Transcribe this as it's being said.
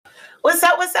What's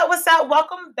up? What's up? What's up?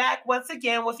 Welcome back once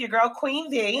again with your girl Queen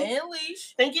V and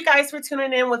Leash. Thank you guys for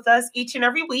tuning in with us each and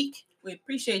every week. We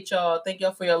appreciate y'all. Thank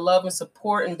y'all for your love and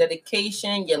support and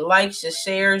dedication, your likes, your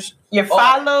shares, your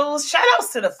follows. Shout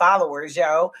outs to the followers,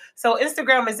 yo. So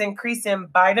Instagram is increasing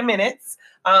by the minutes.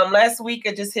 Last week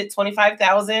it just hit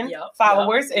 25,000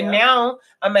 followers, and now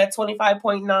I'm at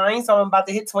 25.9, so I'm about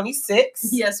to hit 26.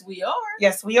 Yes, we are.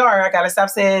 Yes, we are. I gotta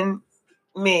stop saying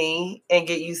me and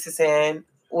get used to saying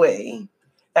we.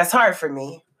 That's hard for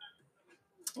me.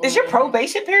 Is your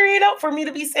probation period up for me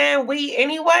to be saying we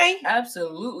anyway?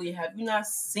 Absolutely. Have you not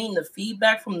seen the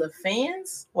feedback from the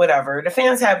fans? Whatever. The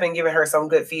fans have been giving her some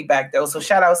good feedback, though. So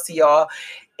shout outs to y'all.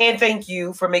 And thank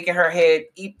you for making her head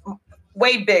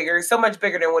way bigger, so much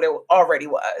bigger than what it already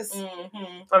was.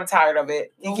 Mm-hmm. I'm tired of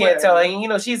it. You can't tell. And, you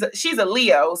know, she's a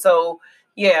Leo. So,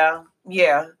 yeah.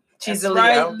 She's a Leo.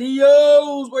 Right,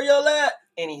 Leos. Where y'all at?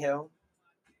 Anywho.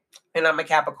 And I'm a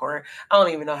Capricorn. I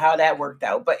don't even know how that worked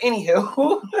out. But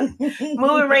anywho,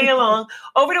 moving right along.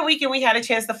 Over the weekend, we had a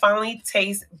chance to finally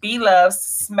taste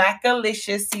B-Love's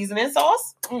Smackalicious seasoning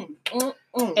sauce. And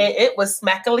it was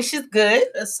Smackalicious good.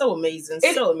 That's so amazing.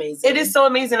 So amazing. It is so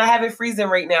amazing. I have it freezing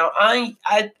right now.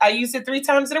 I used it 3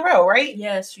 times in a row, right?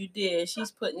 Yes, you did.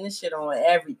 She's putting this shit on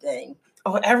everything.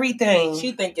 Oh, everything.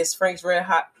 She think it's Frank's Red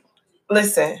Hot.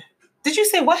 Listen. Did you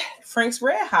say what? Frank's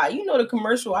Red Hot. You know the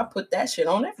commercial. I put that shit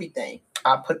on everything.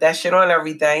 I put that shit on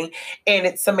everything. And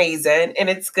it's amazing. And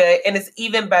it's good. And it's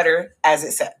even better as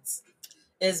it says.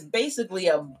 It's basically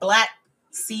a black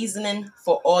seasoning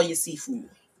for all your seafood.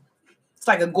 It's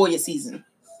like a Goya season.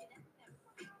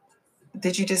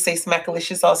 Did you just say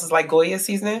Smackalicious sauce is like Goya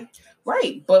seasoning?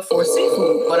 Right, but for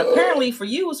seafood. But apparently for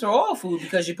you, it's for all food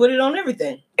because you put it on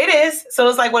everything. It is. So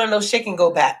it's like one of those shake and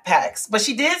go backpacks. But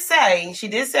she did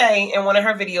say in one of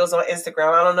her videos on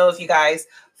Instagram, I don't know if you guys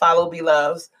follow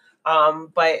B-Loves,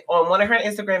 but on one of her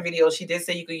Instagram videos, she did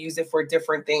say you could use it for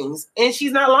different things. And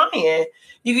she's not lying.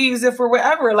 You can use it for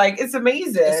whatever. Like, it's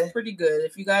amazing. It's pretty good.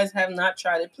 If you guys have not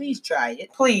tried it, please try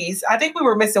it. Please. I think we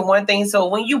were missing one thing. So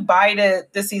when you buy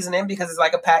the seasoning, because it's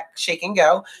like a pack shake and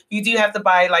go, you do have to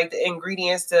buy like the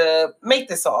ingredients to make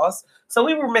the sauce. So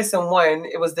we were missing one.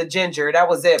 It was the ginger. That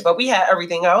was it. But we had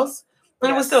everything else.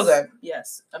 And it was still good.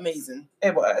 Yes. Amazing.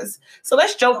 It was. So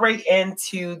let's jump right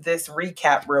into this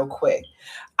recap real quick.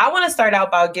 I want to start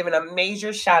out by giving a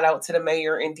major shout out to the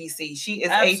mayor in DC. She is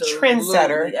a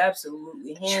trendsetter.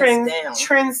 Absolutely. Hands down.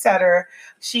 Trendsetter.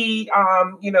 She,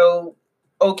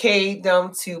 okayed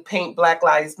them to paint Black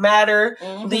Lives Matter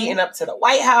leading up to the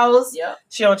White House. Yep.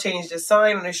 She don't change the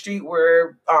sign on the street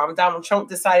where Donald Trump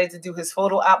decided to do his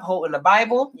photo op holding the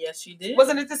Bible. Yes, she did.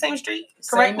 Wasn't it the same street?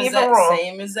 Correct me if I'm wrong.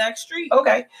 Same exact street.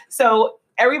 Okay. So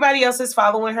everybody else is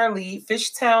following her lead.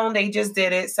 Fishtown, they just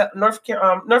did it. North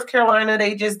Carolina,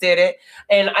 they just did it.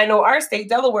 And I know our state,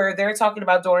 Delaware, they're talking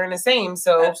about doing the same.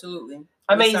 So absolutely.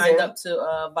 Amazing. We signed up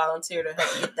to volunteer to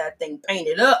help get that thing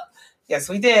painted up. Yes,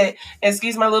 we did.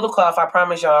 Excuse my little cough. I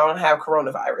promise y'all I don't have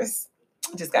coronavirus.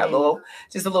 Just got a little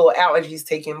allergies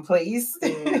taking place.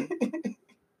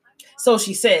 So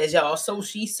she says, y'all. So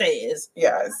she says.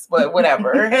 Yes, but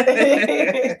whatever.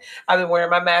 I've been wearing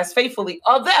my mask faithfully.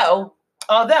 Although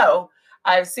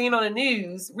I've seen on the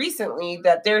news recently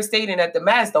that they're stating that the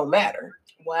mask don't matter.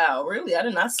 Wow, really? I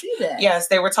did not see that. Yes,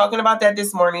 they were talking about that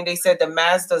this morning. They said the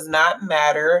mask does not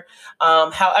matter.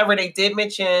 However, they did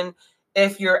mention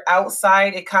if you're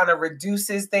outside, it kind of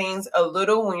reduces things a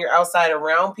little when you're outside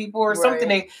around people or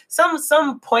something.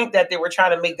 Some point that they were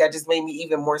trying to make that just made me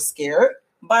even more scared.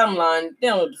 Bottom line, they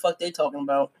don't know what the fuck they talking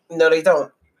about. No, they don't.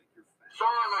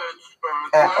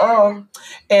 At all.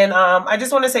 And I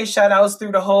just want to say shout outs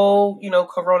through the whole,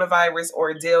 coronavirus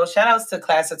ordeal. Shout outs to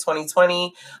class of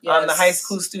 2020, the high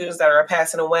school students that are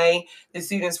passing away, the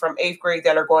students from 8th grade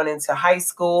that are going into high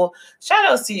school.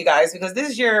 Shout outs to you guys because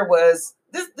this year was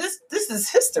this is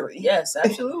history. Yes,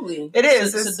 absolutely. It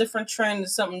is. It's a different trend.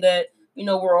 It's something that,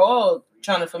 we're all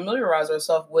trying to familiarize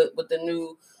ourselves with the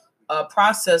new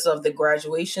process of the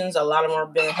graduations. A lot of them are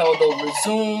being held over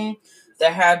Zoom.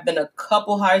 There have been a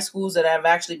couple high schools that have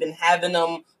actually been having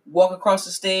them walk across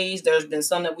the stage. There's been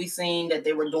some that we've seen that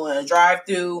they were doing a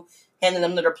drive-through, handing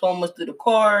them the diplomas through the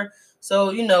car.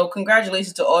 So,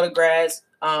 congratulations to all the grads.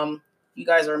 You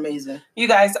guys are amazing. You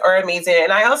guys are amazing.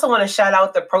 And I also want to shout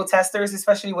out the protesters,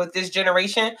 especially with this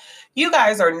generation. You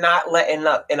guys are not letting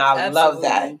up. And I love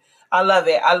that. I love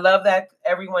it. I love that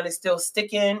everyone is still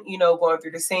sticking, going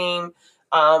through the same,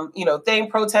 thing.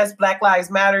 Protest Black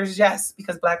Lives Matters. Yes,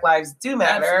 because Black lives do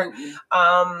matter.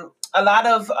 Absolutely. A lot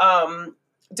of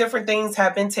different things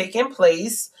have been taking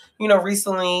place,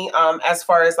 recently, as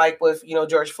far as like with,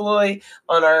 George Floyd.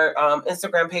 On our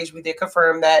Instagram page, we did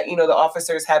confirm that, the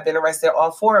officers have been arrested,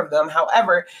 all 4 of them.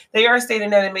 However, they are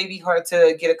stating that it may be hard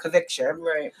to get a conviction.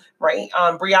 Right.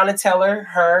 Breonna Taylor,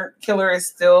 her killer, is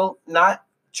still not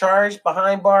charged,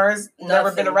 behind bars,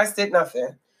 never been arrested,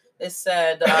 nothing. It's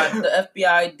sad. The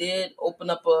FBI did open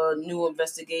up a new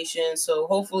investigation, so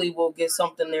hopefully we'll get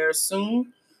something there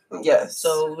soon. Yes.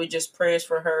 So we just prayers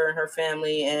for her and her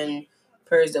family, and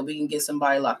prayers that we can get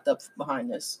somebody locked up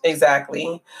behind this.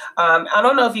 Exactly. I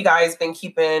don't know if you guys been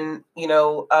keeping,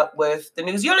 up with the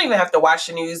news. You don't even have to watch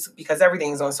the news because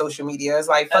everything's on social media. It's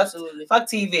like, fuck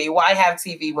TV. Why have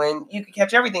TV when you can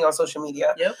catch everything on social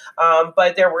media? Yep.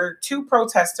 But there were 2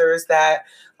 protesters that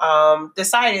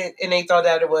decided, and they thought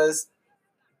that it was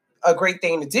a great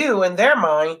thing to do in their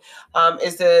mind,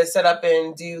 is to set up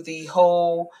and do the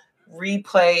whole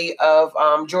replay of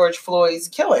George Floyd's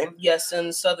killing. Yes,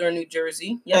 in southern New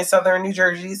Jersey. Yep. In southern New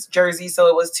Jersey. So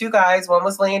it was 2 guys. One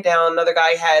was laying down. Another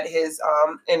guy had his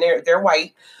and they're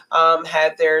white.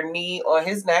 Had their knee on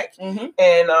his neck. Mm-hmm.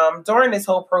 And during this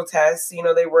whole protest,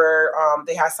 they were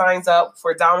they had signs up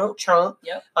for Donald Trump.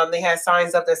 Yep. They had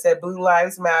signs up that said Blue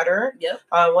Lives Matter. Yep.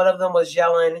 One of them was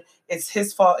yelling, "It's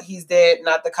his fault. He's dead,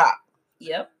 not the cop."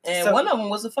 Yep. And one of them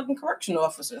was a fucking correctional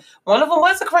officer. One of them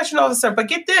was a correctional officer. But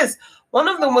get this. One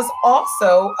of them was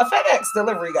also a FedEx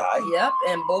delivery guy. Yep.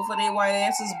 And both of their white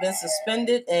asses been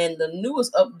suspended. And the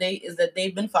newest update is that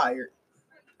they've been fired.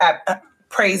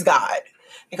 Praise God.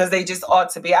 Because they just ought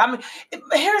to be. I mean,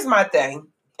 here's my thing.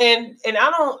 And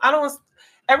I don't,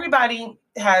 everybody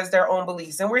has their own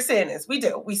beliefs. And we're seeing this. We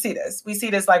do. We see this. We see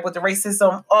this like with the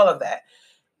racism, all of that.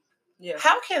 Yeah.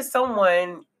 How can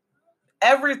someone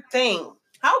ever think?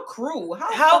 How cruel?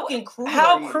 How fucking cruel?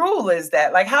 How cruel is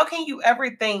that? Like, how can you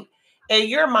ever think in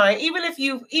your mind, even if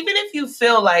you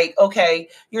feel like, okay,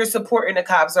 you're supporting the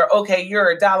cops, or okay,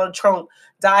 you're a Donald Trump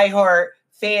diehard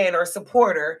fan or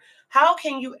supporter, how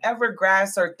can you ever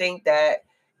grasp or think that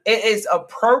it is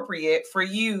appropriate for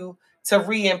you to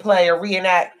replay or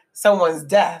reenact someone's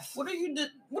death? What are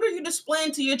you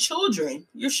displaying to your children?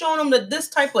 You're showing them that this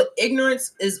type of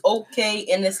ignorance is okay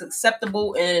and it's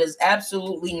acceptable, and it is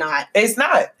absolutely not. It's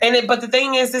not. But the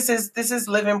thing is, this is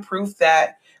living proof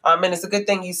that, and it's a good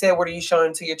thing you said, what are you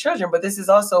showing to your children? But this is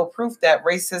also proof that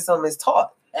racism is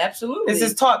taught. Absolutely. This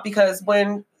is taught because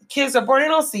when kids are born, they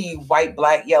don't see white,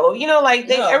 black, yellow.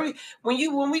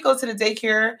 When we go to the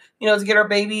daycare, to get our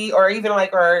baby, or even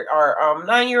like our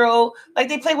 9-year-old, like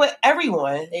they play with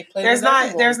everyone. There's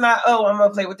not, oh, I'm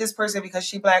gonna play with this person because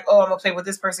she black. Oh, I'm gonna play with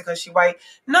this person because she white.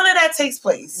 None of that takes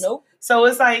place. Nope. So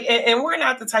it's like, and we're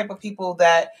not the type of people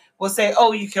that will say,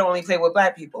 oh, you can only play with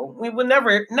black people. We will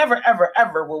never, ever,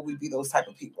 ever will we be those type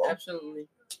of people. Absolutely.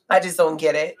 I just don't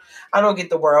get it. I don't get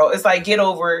the world. It's like, get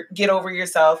over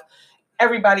yourself.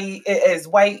 Everybody is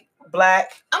white,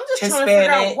 black, I'm just Hispanic. trying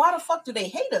to figure out why the fuck do they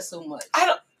hate us so much? I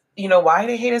don't. You know why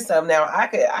they hate us? Now I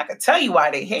could tell you why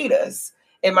they hate us.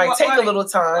 It might take a little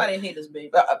time. Why they hate us,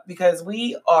 baby? Because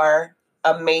we are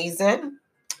amazing.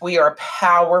 We are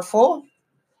powerful.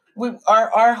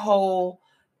 Our whole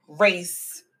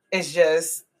race is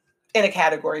just in a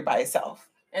category by itself.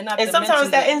 And sometimes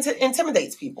that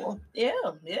intimidates people. Yeah.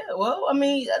 Well, I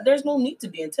mean, there's no need to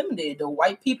be intimidated. The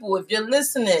white people, if you're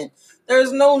listening,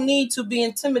 there's no need to be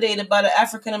intimidated by the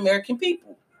African American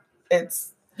people.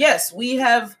 Yes, we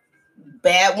have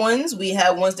bad ones. We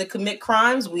have ones that commit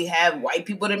crimes. We have white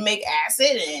people that make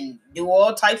acid and do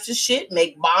all types of shit,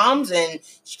 make bombs and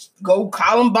go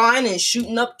Columbine and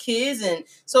shooting up kids. And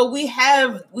so we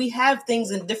have things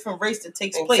in different race that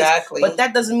takes place. Exactly. But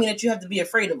that doesn't mean that you have to be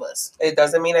afraid of us. It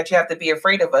doesn't mean that you have to be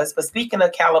afraid of us. But speaking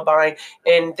of Columbine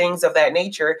and things of that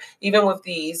nature, even with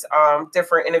these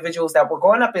different individuals that were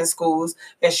going up in schools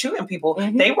and shooting people,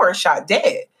 mm-hmm. they weren't shot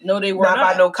dead. No, they were not.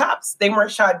 By no cops. They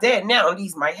weren't shot dead. Now,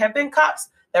 these might have been cops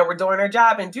that were doing their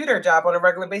job and do their job on a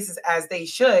regular basis as they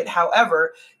should.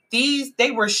 However,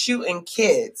 they were shooting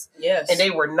kids. Yes. And they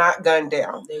were not gunned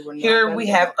down. Here we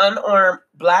have unarmed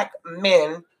black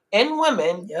men and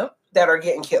women that are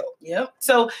getting killed. Yep.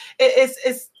 So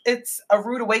it's a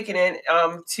rude awakening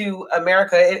to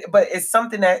America, but it's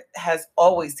something that has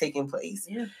always taken place.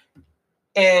 Yeah.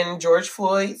 And George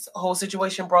Floyd's whole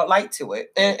situation brought light to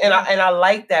it. And I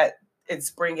like that it's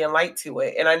bringing light to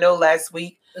it. And I know last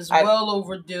week it's well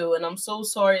overdue. And I'm so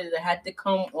sorry that it had to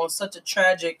come on such a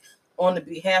tragic on the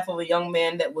behalf of a young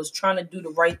man that was trying to do the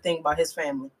right thing by his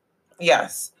family.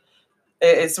 Yes.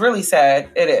 It's really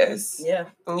sad. It is. Yeah.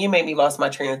 And you made me lost my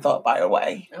train of thought, by the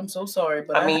way. I'm so sorry.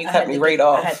 But you cut me right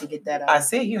off. I had to get that out. I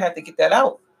see. You had to get that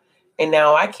out. And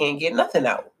now I can't get nothing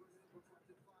out.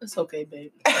 It's okay,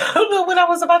 babe. I don't know what I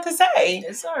was about to say.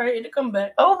 It's all right. It'll come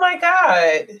back. Oh my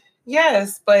God.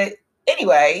 Yes. But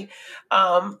anyway,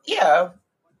 yeah.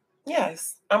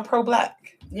 Yes. I'm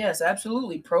pro-Black. Yes,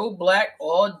 absolutely. Pro-Black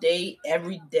all day,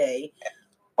 every day.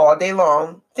 All day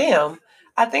long. Damn.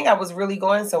 I think I was really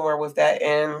going somewhere with that.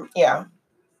 And yeah.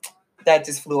 That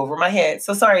just flew over my head.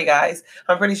 So sorry, guys.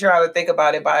 I'm pretty sure I would think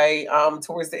about it by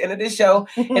towards the end of this show.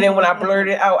 And then when I blurt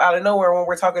it out of nowhere when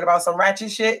we're talking about some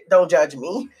ratchet shit, don't judge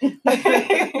me.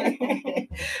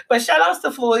 But shout outs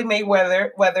to Floyd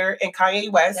Mayweather and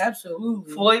Kanye West.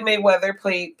 Absolutely. Floyd Mayweather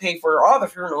paid for all the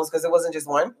funerals because it wasn't just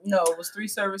one. No, it was 3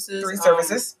 services. 3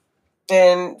 services.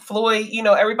 And Floyd,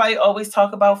 everybody always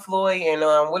talk about Floyd and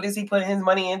what is he putting his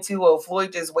money into? Well,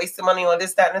 Floyd just wasted money on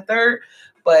this, that, and the third.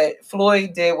 But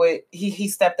Floyd did what he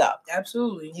stepped up.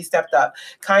 Absolutely. He stepped up.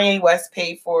 Kanye West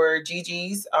paid for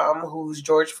Gigi's, who's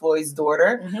George Floyd's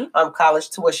daughter, college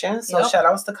tuition. So shout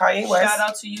outs to Kanye West. Shout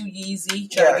out to you, Yeezy.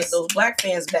 Trying to get those Black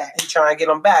fans back. He trying to get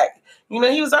them back.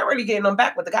 He was already getting them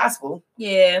back with the gospel.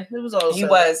 Yeah, it was all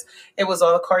It was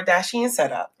all a Kardashian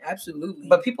setup. Absolutely.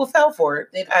 But people fell for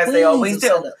it, as they always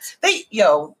do.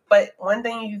 But one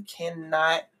thing you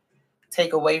cannot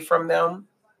take away from them.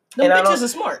 Them bitches are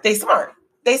smart. They smart.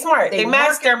 They're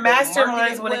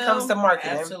masterminds when it comes to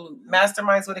marketing. Absolutely.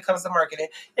 Masterminds when it comes to marketing.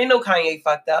 They know Kanye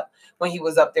fucked up when he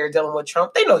was up there dealing with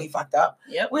Trump. They know he fucked up.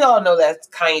 Yep. We all know that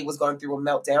Kanye was going through a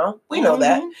meltdown. We know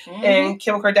that. Mm-hmm. And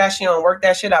Kim Kardashian worked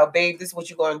that shit out. Babe, this is what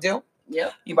you're going to do.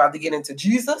 Yep. You about to get into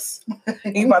Jesus.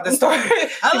 You about to start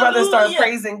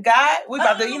praising God. We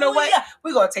about to, you know what?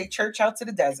 We're going to take church out to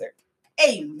the desert.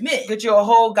 Amen. Get you a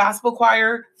whole gospel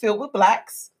choir filled with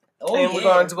Blacks. Oh, and we're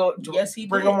going to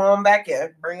bring them on back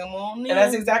in. Bring them on in. And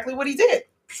that's exactly what he did.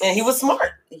 And he was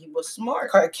smart.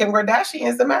 Kim Kardashian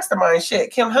is the mastermind. Shit,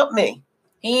 Kim, help me.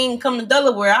 He ain't come to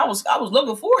Delaware. I was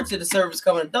looking forward to the service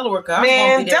coming to Delaware.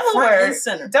 Man, Delaware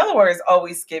is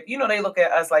always skip. They look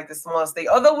at us like the small state.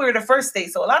 Although we're the first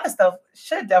state, so a lot of stuff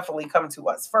should definitely come to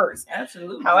us first.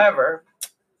 Absolutely. However,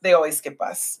 they always skip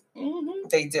us. Mm-hmm.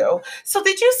 They do. So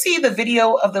did you see the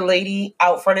video of the lady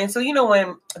out front? And so,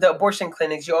 when the abortion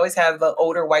clinics, you always have the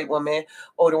older women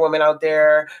out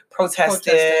there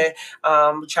protesting.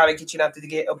 Trying to get you not to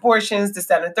get abortions, this,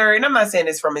 that, and the third. And I'm not saying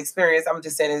this from experience. I'm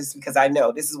just saying this because I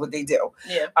know this is what they do.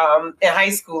 Yeah. In high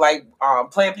school,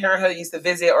 Planned Parenthood used to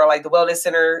visit, or the wellness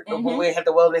center, when we had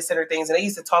the wellness center things, and they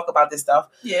used to talk about this stuff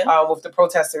with the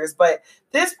protesters. But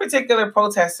this particular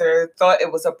protester thought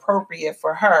it was appropriate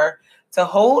for her to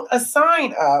hold a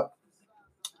sign up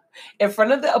in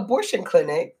front of the abortion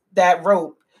clinic that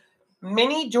wrote,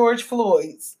 "Many George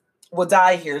Floyds will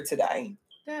die here today."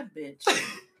 That bitch.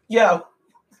 Yo.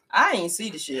 I ain't see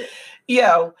the shit.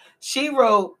 Yo, she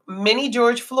wrote, "Many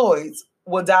George Floyds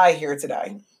will die here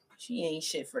today." She ain't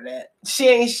shit for that. She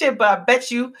ain't shit, but I bet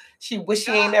you she wish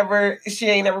she ain't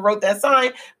never wrote that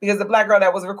sign, because the black girl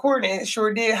that was recording it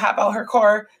sure did hop out her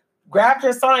car, grabbed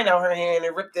her sign out her hand,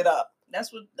 and ripped it up.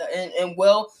 That's what, and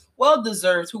well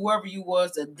deserved. Whoever you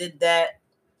was that did that,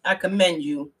 I commend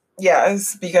you.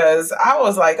 Yes, because I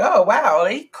was like, oh wow,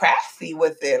 they crafty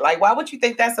with it. Why would you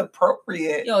think that's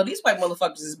appropriate? Yo, these white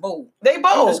motherfuckers is bold. They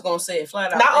bold. I'm just gonna say it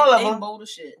flat out. Not all of them. They bold as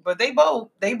shit. But they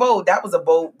bold. That was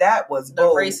bold.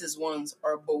 The racist ones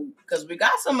are bold, because we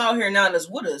got some out here now that's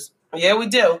with us. Yeah, we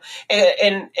do.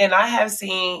 And I have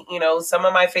seen, some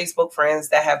of my Facebook friends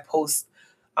that have posted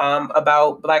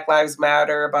about Black Lives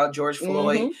Matter, about George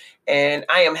Floyd. Mm-hmm. And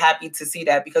I am happy to see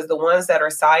that, because the ones that are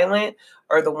silent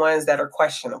are the ones that are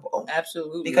questionable.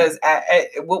 Absolutely. Because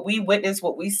what we witnessed,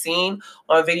 what we seen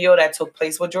on video that took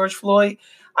place with George Floyd,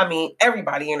 I mean,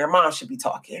 everybody and their mom should be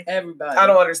talking. Everybody. I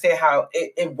don't understand how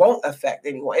it won't affect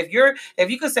anyone. If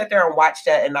you could sit there and watch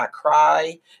that and not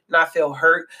cry, not feel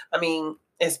hurt, I mean,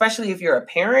 especially if you're a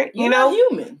parent, you're not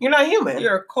human. You're not human.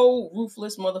 You're a cold,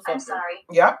 ruthless motherfucker. I'm sorry.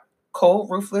 Yep. Cold,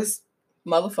 ruthless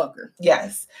motherfucker.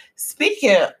 Yes.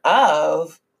 Speaking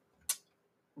of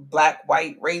black,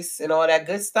 white, race, and all that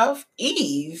good stuff,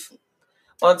 Eve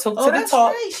on Took to the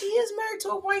Talk. Right. She is married to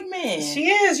a white man. She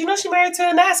is. She married to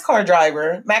a NASCAR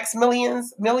driver, Max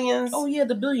Millions. Oh yeah,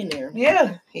 the billionaire.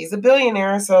 Yeah, he's a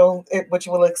billionaire. So, which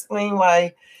will explain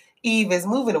why Eve is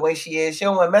moving the way she is. She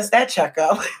don't want to mess that check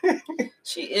up.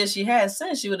 She is. She has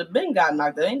since she would have been got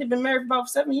knocked out. Ain't they been married for about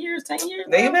 7 years, 10 years?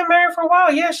 They've been married for a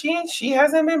while. Yeah, she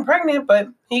hasn't been pregnant, but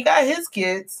he got his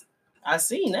kids. I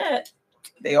seen that.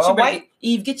 They all white.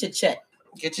 Eve, get your check.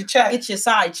 Get your check. Get your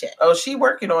side check. Oh, she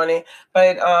working on it.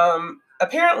 But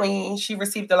apparently she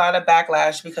received a lot of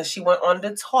backlash because she went on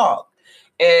The Talk.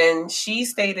 And she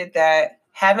stated that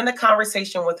having a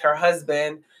conversation with her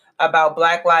husband about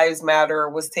Black Lives Matter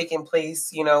was taking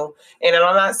place, and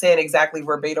I'm not saying exactly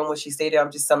verbatim what she stated.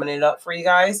 I'm just summing it up for you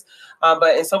guys.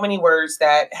 But in so many words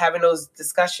that having those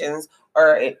discussions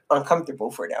are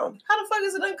uncomfortable for them. How the fuck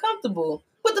is it uncomfortable?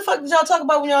 What the fuck did y'all talk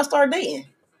about when y'all started dating?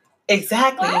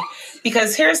 Exactly. What?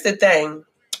 Because here's the thing.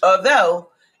 Although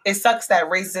it sucks that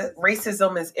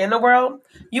racism is in the world,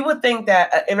 you would think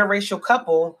that an interracial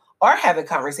couple are having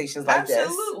conversations like this.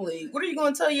 Absolutely. What are you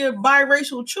going to tell your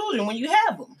biracial children when you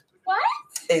have them? What?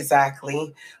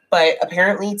 Exactly. But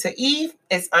apparently to Eve,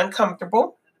 it's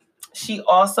uncomfortable. She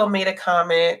also made a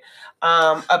comment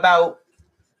about...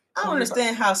 I don't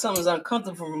understand how something's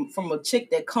uncomfortable from a chick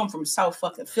that come from South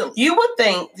fucking Philly. You would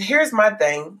think, here's my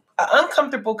thing. An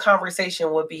uncomfortable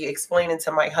conversation would be explaining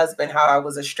to my husband how I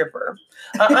was a stripper.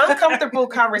 An uncomfortable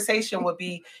conversation would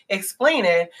be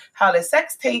explaining how the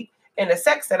sex tape and the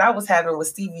sex that I was having with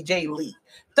Stevie J leaked.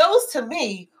 Those to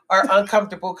me are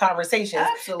uncomfortable conversations.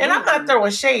 Absolutely. And I'm not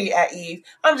throwing shade at Eve.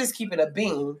 I'm just keeping a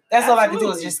beam. That's all I can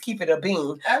do is just keep it a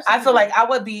beam. Absolutely. I feel like I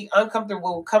would be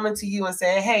uncomfortable coming to you and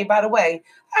saying, hey, by the way,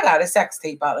 I got a sex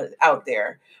tape out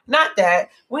there. Not that.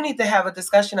 We need to have a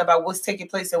discussion about what's taking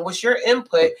place and what's your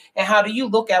input and how do you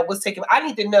look at what's taking. I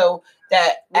need to know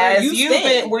that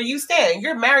where you stand.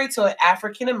 You're married to an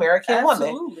African-American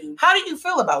woman. How do you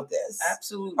feel about this?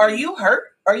 Absolutely. Are you hurt?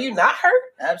 Are you not hurt?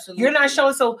 Absolutely. You're not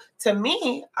showing. So to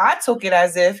me, I took it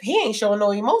as if he ain't showing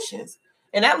no emotions.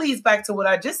 And that leads back to what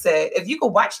I just said. If you could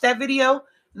watch that video,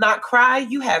 not cry,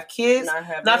 you have kids,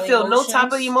 not feel no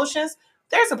type of emotions,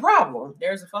 there's a problem.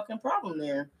 There's a fucking problem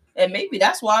there. And maybe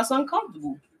that's why it's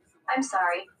uncomfortable. I'm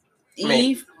sorry.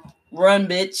 Eve, run,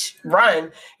 bitch.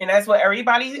 Run. And that's what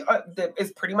everybody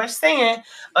is pretty much saying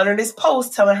under this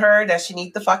post, telling her that she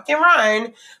needs to fucking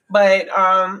run. But,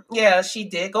 yeah, she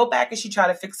did go back and she tried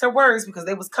to fix her words because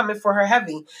they was coming for her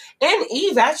heavy. And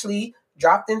Eve actually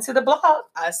dropped into the blog.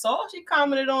 I saw she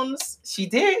commented on this. She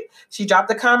did. She dropped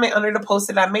a comment under the post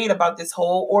that I made about this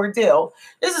whole ordeal.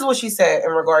 This is what she said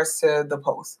in regards to the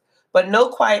post. But no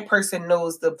quiet person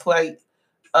knows the plight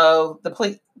of the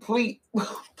plight.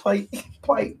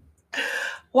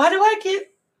 Why do I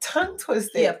get tongue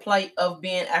twisted? Yeah, plight of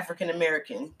being African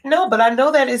American. No, but I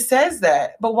know that it says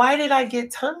that. But why did I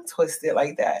get tongue twisted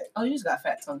like that? Oh, you just got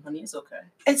fat tongue, honey. It's okay.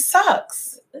 It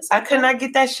sucks. It's okay. I could not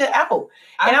get that shit out.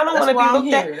 And I don't want to be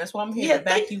looked at. That's why I'm here to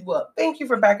back you up. Thank you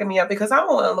for backing me up because I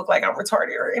don't want to look like I'm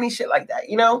retarded or any shit like that,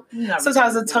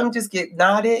 Sometimes the tongue just get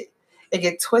knotted. It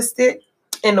get twisted.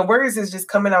 And the words is just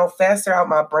coming out faster out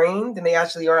my brain than they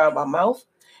actually are out my mouth.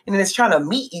 And then it's trying to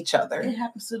meet each other. It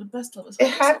happens to the best of us. It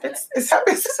happens. It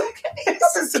happens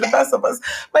to the best of us.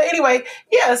 But anyway,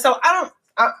 yeah, so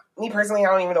me personally, I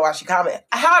don't even know why she commented.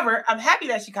 However, I'm happy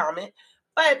that she commented.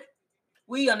 But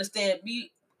we understand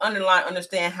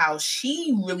how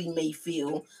she really may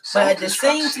feel. But at the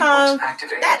same time,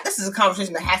 this is a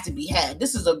conversation that has to be had.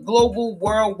 This is a global,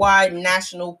 worldwide,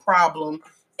 national problem.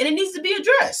 And it needs to be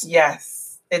addressed.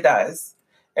 Yes, it does.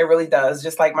 It really does.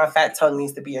 Just like my fat tongue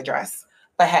needs to be addressed.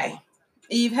 But hey.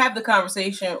 Eve, have the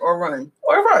conversation or run.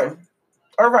 Or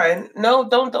run. No,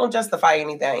 don't justify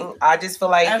anything. I just feel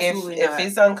like if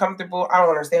it's uncomfortable, I don't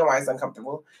understand why it's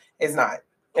uncomfortable. It's not.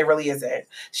 It really isn't.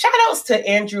 Shout outs to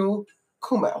Andrew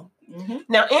Cuomo. Mm-hmm.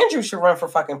 Now, Andrew should run for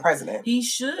fucking president. He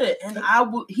should. And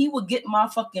he would get my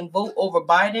fucking vote over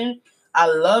Biden. I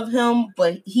love him,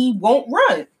 but he won't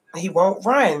run. He won't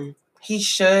run. He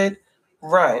should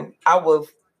run. I will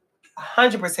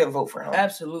 100% vote for him.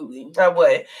 Absolutely. I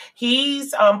would.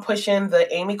 He's pushing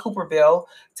the Amy Cooper bill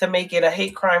to make it a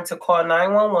hate crime to call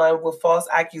 911 with false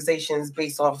accusations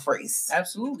based off race.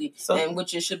 Absolutely. And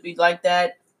which it should be like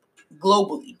that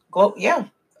globally. Yeah,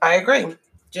 I agree.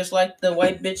 Just like the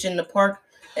white bitch in the park.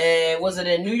 And was it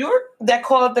in New York? That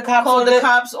called the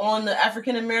cops on the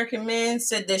African American man,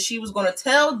 said that she was going to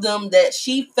tell them that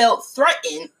she felt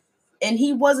threatened. And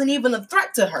he wasn't even a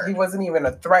threat to her. He wasn't even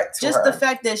a threat to her. Just the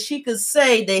fact that she could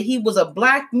say that he was a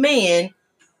black man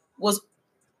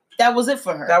that was it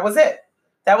for her. That was it.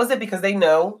 That was it because they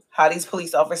know how these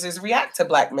police officers react to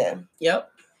black men. Yep.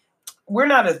 We're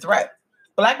not a threat.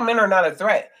 Black men are not a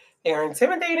threat. They are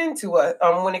intimidating to us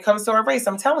when it comes to our race.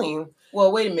 I'm telling you.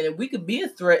 Well, wait a minute. We could be a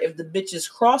threat if the bitches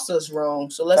cross us wrong.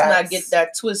 So let's not get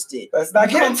that twisted. Let's not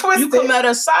get it twisted. You come at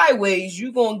us sideways,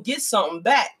 you're going to get something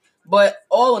back. But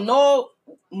all in all,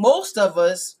 most of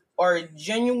us are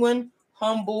genuine,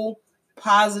 humble,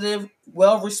 positive,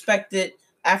 well-respected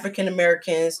African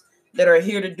Americans that are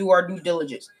here to do our due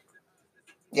diligence.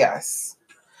 Yes.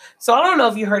 So I don't know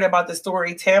if you heard about the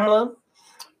story, Tamla.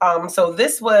 So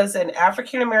this was an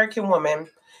African American woman,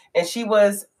 and she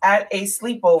was at a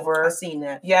sleepover. I've seen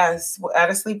that. Yes, at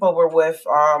a sleepover with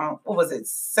what was it?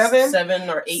 Seven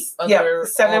or eight other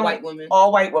all white women.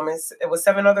 All white women. It was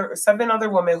seven other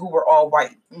women who were all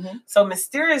white. Mm-hmm. So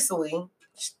mysteriously,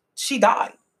 she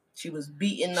died. She was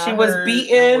beaten. She was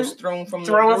beaten. Was thrown from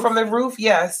the roof.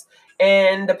 Yes.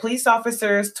 And the police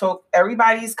officers took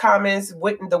everybody's comments,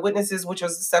 the witnesses, which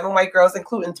was 7 white girls,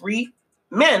 including 3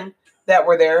 men that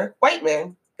were there, white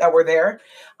men that were there,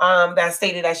 that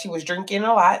stated that she was drinking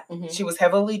a lot. Mm-hmm. She was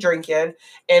heavily drinking,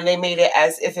 and they made it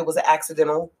as if it was an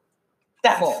accidental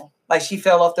death. Fall. Like she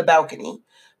fell off the balcony.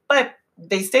 But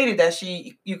they stated that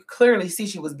you clearly see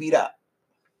she was beat up.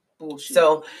 Bullshit.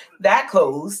 So that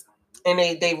closed. And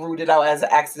they ruled it out as an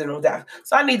accidental death.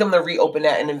 So I need them to reopen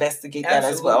that and investigate that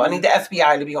as well. I need the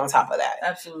FBI to be on top of that.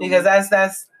 Absolutely. Because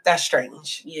that's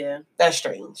strange. Yeah. That's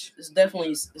strange. It's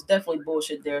definitely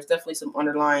bullshit there. It's definitely some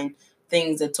underlying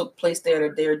things that took place there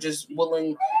that they're just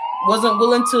wasn't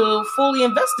willing to fully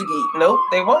investigate. Nope,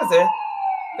 they wasn't.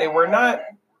 They were not.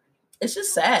 It's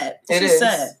just sad. It's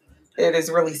sad. It is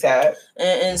really sad.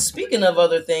 And speaking of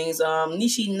other things,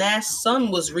 Niecy Nash's son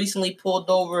was recently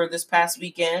pulled over this past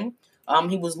weekend.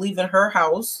 He was leaving her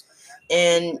house,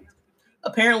 and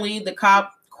apparently the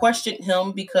cop questioned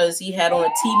him because he had on a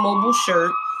T-Mobile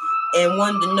shirt and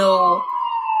wanted to know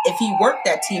if he worked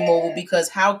at T-Mobile, because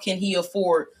how can he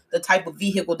afford the type of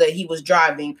vehicle that he was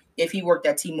driving if he worked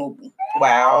at T-Mobile?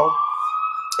 Wow.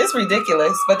 It's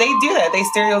ridiculous, but they do that. They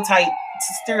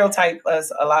stereotype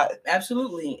us a lot.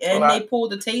 Absolutely. And they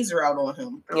pulled the taser out on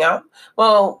him. Yeah.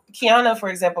 Well, Kiana, for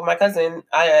example, my cousin,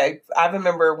 I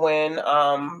remember when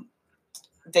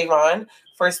Davon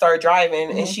first started driving,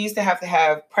 mm-hmm. and she used to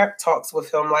have prep talks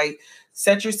with him, like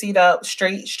set your seat up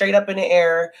straight up in the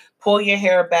air, pull your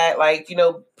hair back, like,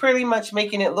 pretty much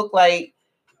making it look like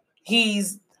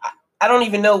I don't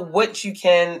even know what you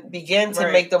can begin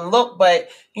to make them look, but,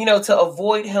 to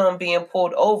avoid him being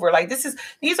pulled over. Like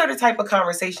these are the type of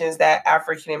conversations that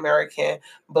African-American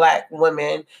Black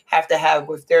women have to have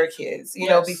with their kids,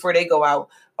 before they go out,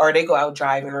 or they go out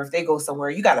driving, or if they go somewhere.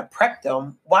 You got to prep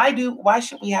them. Why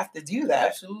should we have to do that?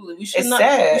 Absolutely. We should not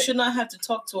have to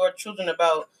talk to our children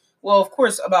about, well, of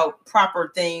course, about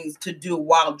proper things to do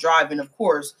while driving, of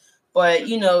course. But,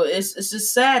 it's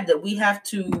just sad that we have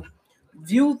to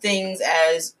view things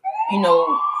as,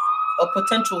 a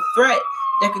potential threat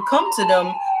that could come to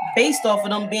them based off of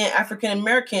them being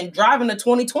African-American driving a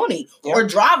 2020 or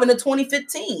driving a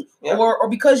 2015 or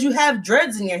because you have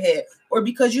dreads in your head or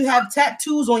because you have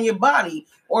tattoos on your body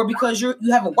or because you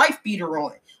have a wife beater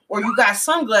on or you got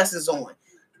sunglasses on,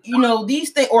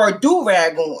 these things, or a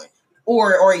do-rag on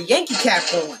or a Yankee cap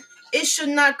on. It should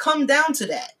not come down to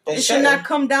that. It should not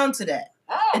come down to that.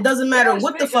 It doesn't matter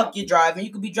what the fuck you're driving.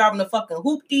 You could be driving a fucking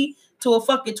hoopty to a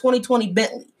fucking 2020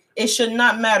 Bentley. It should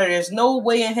not matter. There's no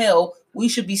way in hell we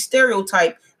should be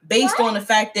stereotyped based on the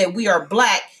fact that we are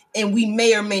Black and we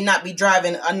may or may not be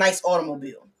driving a nice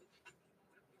automobile.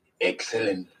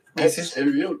 Excellent. This is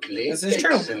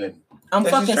true. I'm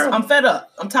fed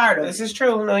up. I'm tired of it. This is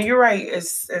true. No, you're right.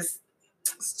 It's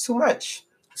too much.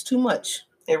 It's too much.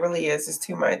 It really is. It's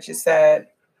too much. It's sad.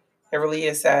 It really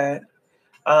is sad.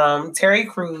 Terry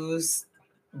Crews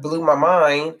blew my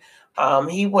mind.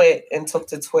 He went and took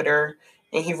to Twitter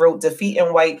and he wrote,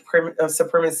 "Defeating white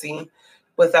supremacy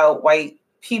without white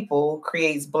people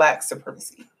creates Black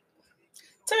supremacy."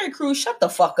 Terry Crews, shut the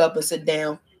fuck up and sit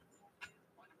down.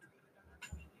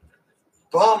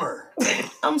 Bummer.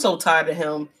 I'm so tired of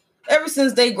him. Ever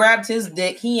since they grabbed his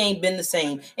dick, he ain't been the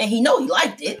same. And he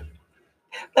liked it.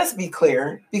 Let's be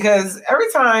clear, because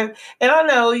every time, and I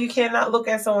know you cannot look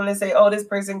at someone and say, "Oh, this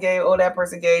person gay, oh, that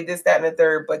person gay, this, that, and the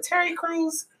third," but Terry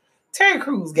Crews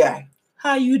guy.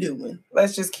 How you doing?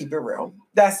 Let's just keep it real.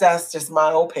 That's just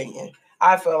my opinion.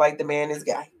 I feel like the man is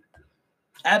gay.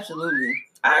 Absolutely.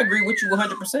 I agree with you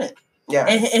 100%. Yeah.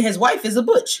 And his wife is a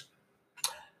butch.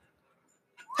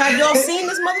 Have y'all seen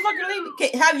this motherfucker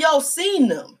lady? Have y'all seen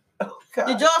them? Oh, God.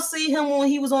 Did y'all see him when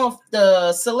he was on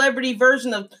the celebrity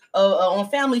version of on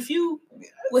Family Feud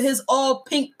with his all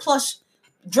pink plush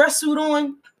dress suit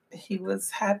on? He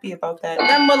was happy about that.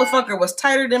 That motherfucker was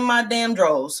tighter than my damn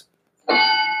drawers.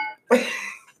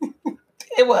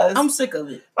 It was. I'm sick of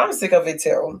it. I'm sick of it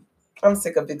too.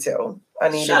 I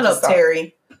need Shut up,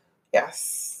 Terry.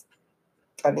 Yes.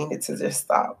 I needed to just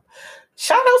stop.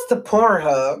 Shout outs to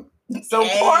Pornhub. So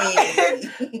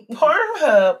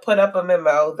Pornhub put up a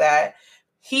memo that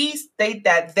he stated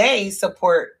that they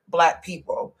support Black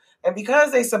people. And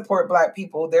because they support Black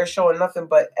people, they're showing nothing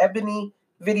but ebony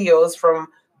videos from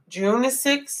June the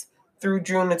 6th through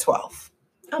June the 12th.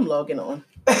 I'm logging on.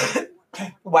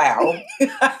 Wow.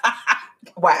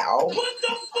 Wow.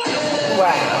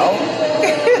 Wow.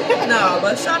 No,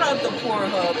 but shout out to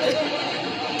Pornhub.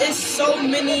 It's so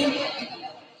many.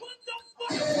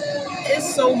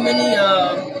 It's so many.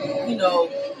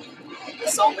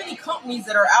 So many companies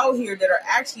that are out here that are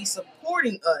actually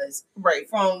supporting us. Right.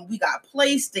 From we got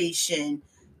PlayStation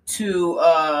to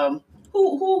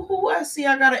who I see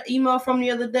I got an email from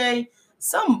the other day.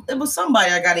 It was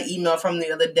somebody I got an email from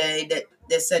the other day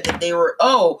that said that they were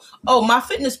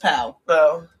MyFitnessPal.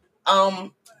 Oh.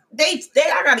 I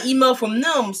got an email from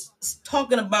them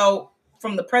talking about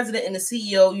from the president and the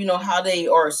CEO, how they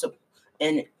are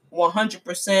in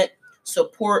 100%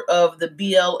 support of the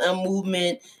BLM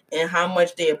movement and how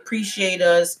much they appreciate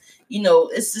us.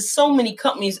 It's just so many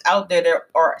companies out there that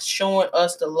are showing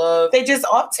us the love. They just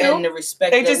ought to. And the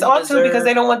respect. They just ought to because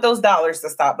they don't want those dollars to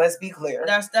stop. Let's be clear.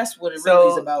 That's what it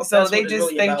really is about. So they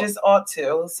just ought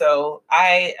to. So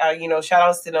I, shout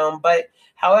outs to them. But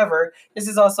however, this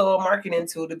is also a marketing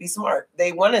tool to be smart.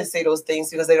 They want to say those things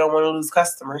because they don't want to lose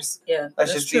customers. Yeah,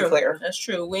 let's just be clear. That's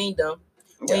true. We ain't dumb.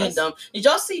 We ain't dumb. Did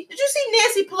you see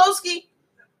Nancy Pelosi?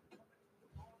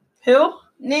 Who?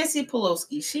 Nancy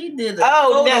Pelosi. She did a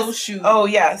photo shoot. Oh,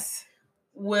 yes.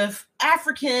 With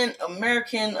African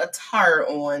American attire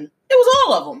on. It was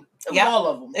all of them. It was all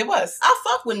of them. It was. I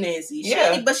fuck with Nancy.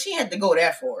 But she had to go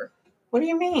that far. What do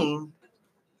you mean?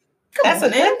 That's a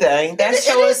good thing. That's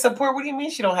showing support. What do you mean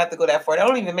she don't have to go that far? That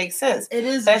don't even make sense. It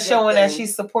is. That's showing that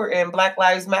she's supporting Black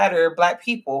Lives Matter, Black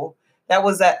people. That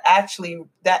was actually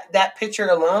that picture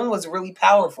alone was really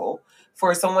powerful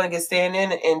for someone to stand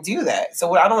in and do that.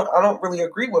 So I don't really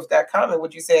agree with that comment.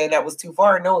 What you saying that was too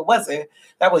far? No, it wasn't.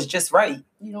 That was just right.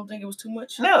 You don't think it was too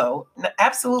much? No,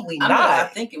 absolutely not. I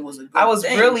think it was a good I was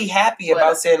thing, really happy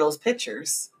about seeing those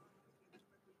pictures.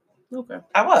 Okay.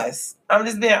 I was. I'm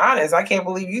just being honest. I can't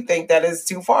believe you think that is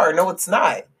too far. No, it's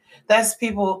not. That's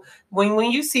people,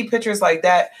 when you see pictures like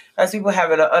that, that's people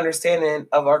having an understanding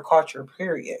of our culture,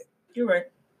 period. You're right.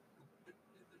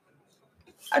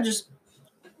 I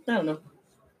don't know.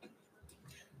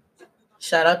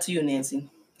 Shout out to you, Nancy.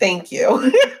 Thank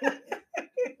you.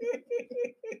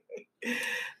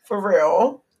 For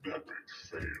real.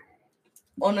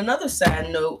 On another sad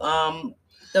note,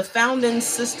 the founding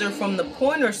sister from the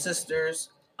Pointer Sisters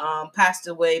passed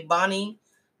away. Bonnie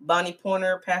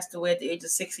Pointer passed away at the age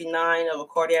of 69 of a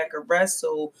cardiac arrest.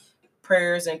 So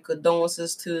prayers and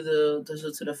condolences to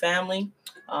the family.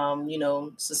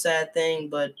 It's a sad thing,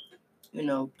 but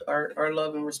our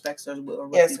love and respects are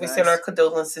with yes, we send our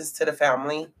condolences to the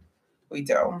family. We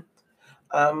do.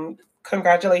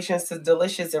 Congratulations to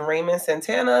Delicious and Raymond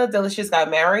Santana. Delicious got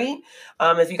married.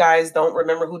 If you guys don't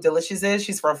remember who Delicious is,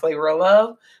 she's from Flavor of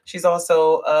Love. She's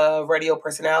also a radio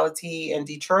personality in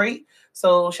Detroit.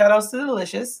 So shout outs to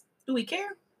Delicious. Do we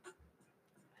care?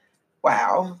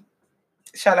 Wow.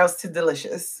 Shout outs to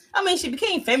Delicious. I mean, she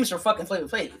became famous for fucking Flavor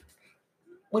Flav.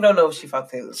 We don't know if she fucked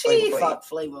Flavor Flav. She fucked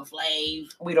Flavor Flav.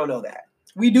 We don't know that.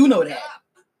 We do know that.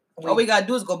 All we gotta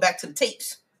do is go back to the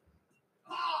tapes.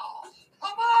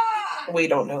 We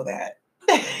don't know that.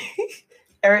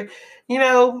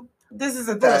 This is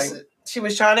a thing. Listen. She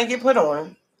was trying to get put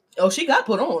on. Oh, she got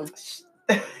put on.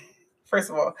 First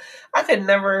of all, I could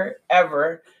never,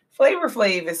 ever. Flavor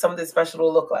Flav is something special to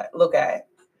look at.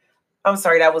 I'm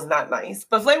sorry, that was not nice.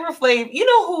 But Flavor Flav, you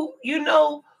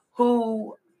know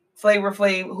who Flavor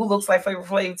Flav, who looks like Flavor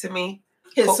Flav to me?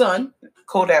 His son.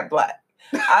 Kodak Black.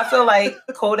 I feel like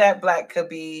Kodak Black could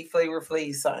be Flavor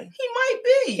Flav's son. He might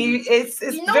be.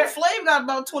 Flav got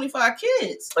about 25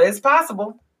 kids. It's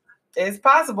possible. It's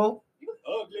possible.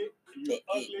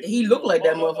 He looked like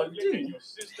that motherfucker too.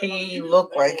 He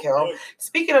looked like him.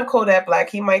 Speaking of Kodak Black,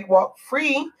 he might walk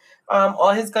free.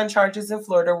 All his gun charges in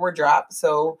Florida were dropped.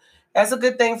 So that's a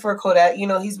good thing for Kodak.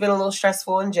 He's been a little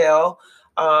stressful in jail.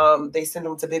 They sent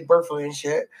him to Big Bertha and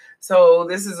shit. So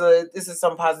this is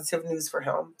some positive news for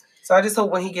him. So I just hope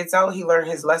when he gets out, he learned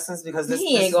his lessons because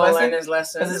he ain't gonna learn his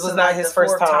lessons. Because this was not his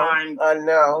first time. I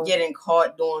know. Getting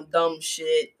caught doing dumb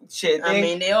shit.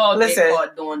 They all get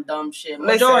caught doing dumb shit.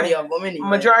 Majority of them, anyway.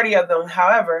 Majority of them.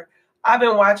 However, I've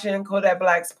been watching Kodak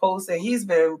Black's posts, and he's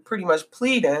been pretty much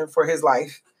pleading for his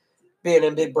life being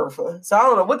in Big Bertha. So I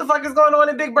don't know what the fuck is going on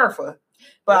in Big Bertha,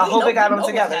 but I hope they got them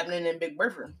together. What's happening in Big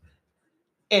Bertha?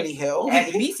 Anyhow,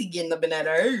 Addy BC getting up in that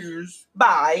ears.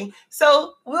 Bye.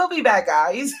 So we'll be back,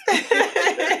 guys. All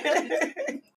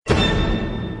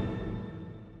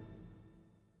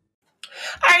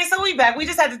right, so we back. We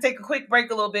just had to take a quick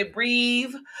break, a little bit,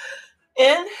 breathe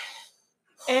in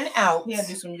and out. We had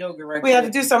to do some yoga, right? We had to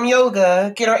do some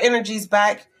yoga, get our energies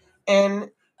back,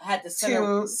 and I had to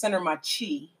center my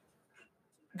chi.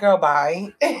 Girl,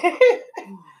 bye.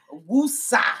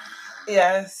 Woosa.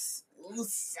 Yes.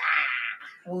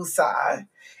 Woosah.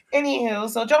 Anywho,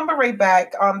 so jumping right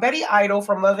back, Betty Idle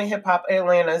from Love and Hip Hop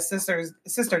Atlanta,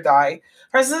 sister died.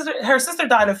 Her sister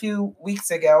died a few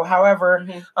weeks ago. However,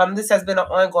 this has been an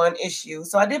ongoing issue.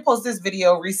 So I did post this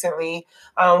video recently,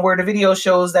 where the video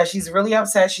shows that she's really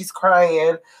upset. She's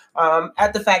crying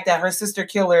at the fact that her sister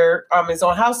killer is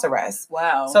on house arrest.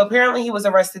 Wow. So apparently he was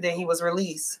arrested and he was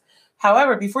released.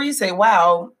 However, before you say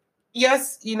wow,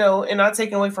 yes, and not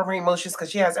taking away from her emotions, because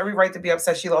she has every right to be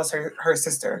upset she lost her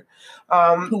sister.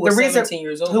 Who was 17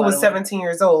 years old. Who was 17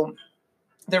 years old.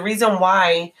 The reason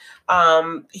why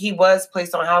he was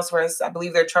placed on house arrest, I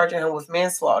believe they're charging him with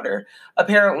manslaughter.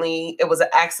 Apparently, it was an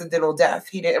accidental death.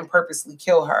 He didn't purposely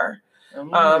kill her.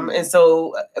 And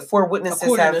so, four witnesses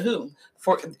According to who?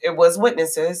 It was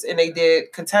witnesses, and they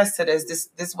did contest to this.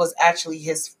 This was actually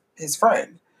his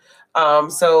friend.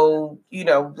 So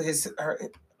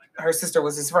her sister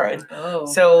was his friend. Oh,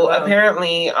 so wow.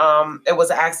 Apparently, it was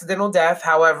an accidental death.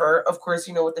 However, of course,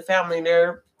 with the family,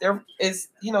 they're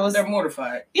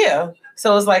mortified. Yeah.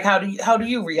 So it's like, how do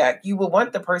you react? You will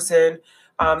want the person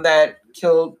that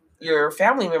killed your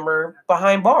family member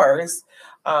behind bars.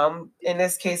 In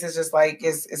this case, it's just like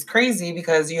it's crazy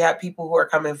because you have people who are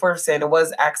coming forth saying it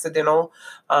was accidental.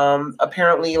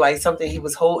 Apparently, like something he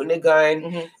was holding a gun,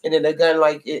 and then the gun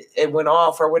it went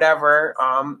off or whatever.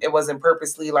 It wasn't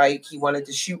purposely like he wanted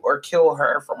to shoot or kill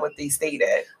her, from what they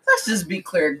stated. Let's just be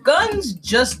clear: guns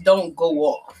just don't go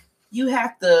off. You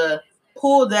have to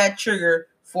pull that trigger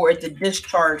for it to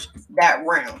discharge that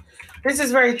round. This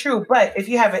is very true, but if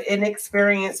you have an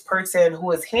inexperienced person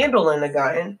who is handling a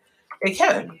gun, it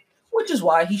can. Which is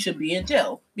why he should be in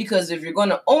jail. Because if you're going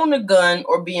to own a gun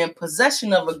or be in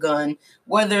possession of a gun,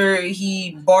 whether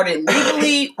he bought it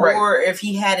legally right. or if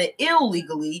he had it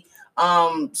illegally,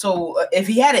 so if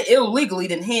he had it illegally,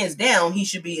 then hands down, he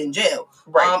should be in jail.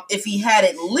 Right. If he had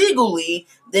it legally,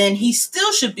 then he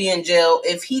still should be in jail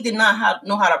if he did not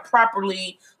know how to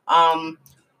properly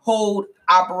hold,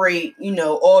 operate,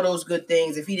 all those good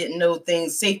things. If he didn't know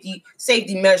things, safety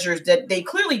measures that they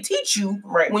clearly teach you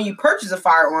when you purchase a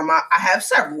firearm. I have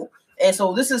several. And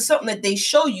so this is something that they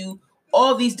show you,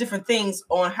 all these different things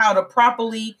on how to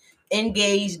properly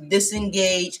engage,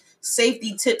 disengage,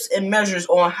 safety tips and measures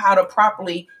on how to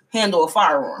properly handle a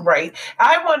firearm. Right.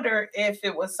 I wonder if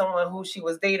it was someone who she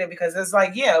was dating, because it's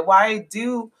like, yeah, why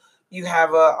do you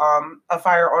have a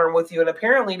firearm with you? And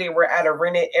apparently they were at a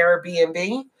rented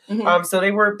Airbnb. So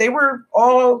they were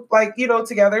all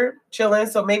together chilling.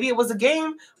 So maybe it was a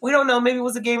game. We don't know. Maybe it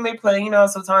was a game they play.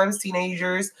 Sometimes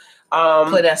teenagers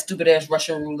play that stupid ass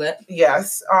Russian roulette.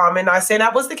 Yes. And I say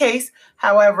that was the case.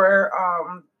 However,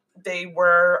 they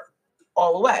were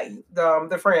all away,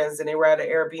 the friends, and they were at an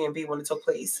Airbnb when it took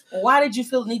place. Why did you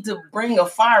feel the need to bring a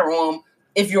firearm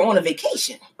if you're on a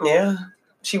vacation? Yeah.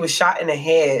 She was shot in the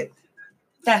head.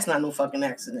 That's not no fucking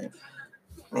accident.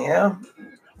 Yeah.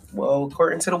 Well,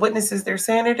 according to the witnesses, they're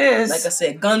saying it is. Like I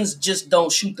said, guns just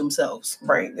don't shoot themselves.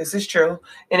 Right. This is true.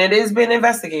 And it has been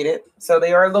investigated. So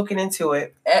they are looking into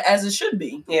it. As it should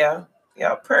be. Yeah.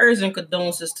 Yeah. Prayers and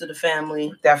condolences to the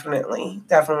family. Definitely.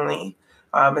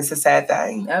 It's a sad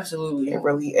thing. Absolutely. It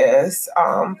really is.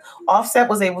 Offset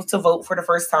was able to vote for the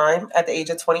first time at the age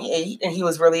of 28, and he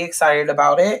was really excited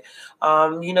about it.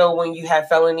 When you have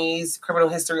felonies, criminal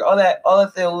history, all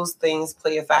of those things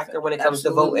play a factor when it comes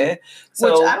to voting.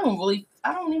 So which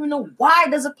I don't even know why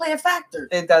does it play a factor.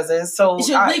 It doesn't. So it's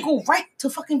your legal right to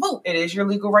fucking vote. It is your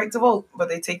legal right to vote, but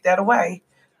they take that away.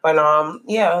 But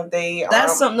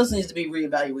that's something that needs to be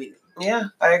reevaluated. Yeah,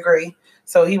 I agree.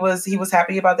 So he was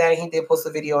happy about that, and he did post a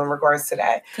video in regards to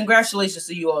that. Congratulations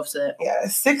to you, Offset. Yeah,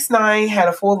 6ix9ine had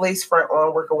a full lace front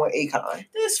on working with Akon.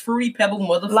 This Fruity Pebble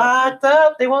motherfucker. Locked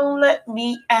up, they won't let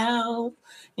me out.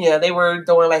 Yeah, they were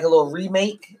doing like a little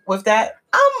remake with that.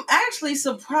 I'm actually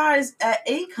surprised at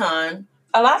Akon.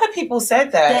 A lot of people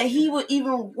said that he would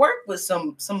even work with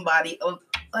somebody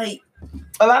like.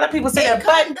 A lot of people say Akon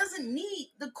that, but doesn't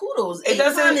need the kudos.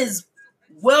 Akon is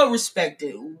well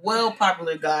respected, well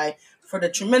popular guy for the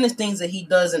tremendous things that he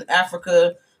does in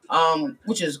Africa,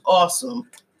 which is awesome.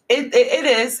 It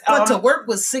is. But to work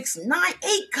with 6ix9ine,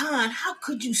 Akon, how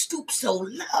could you stoop so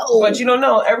low? But you don't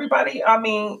know. Everybody,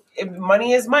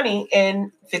 money is money.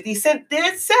 And 50 Cent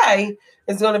did say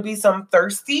there's going to be some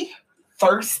thirsty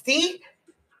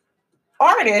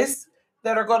artists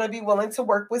that are going to be willing to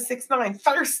work with 6ix9ine.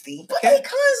 Thirsty. But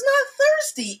Akon's not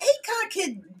thirsty.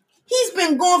 He's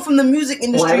been going from the music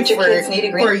industry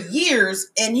for years,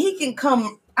 and he can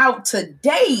come out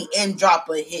today and drop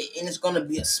a hit, and it's going to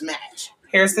be a smash.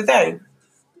 Here's the thing.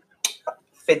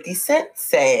 50 Cent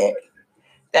said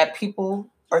that people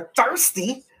are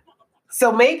thirsty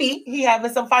So maybe he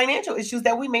having some financial issues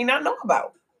that we may not know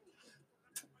about.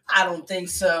 I don't think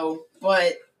so.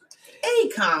 But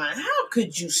Akon, how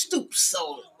could you stoop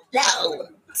so low?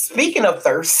 Speaking of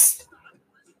thirst,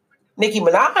 Nicki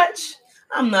Minaj.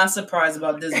 I'm not surprised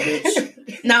about this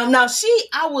bitch. now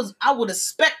I would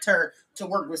expect her to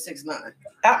work with 6ix9ine.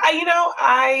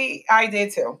 I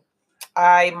did too.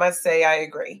 I must say I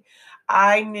agree.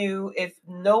 I knew if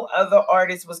no other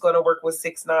artist was going to work with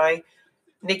 6ix9ine,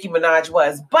 Nicki Minaj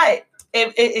was. But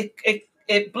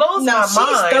it blows my mind.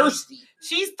 She's thirsty.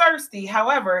 She's thirsty.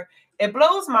 However, it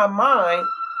blows my mind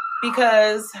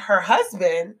because her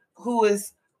husband, who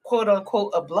is quote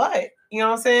unquote a blood, you know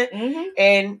what I'm saying? Mm-hmm.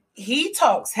 And he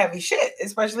talks heavy shit,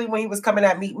 especially when he was coming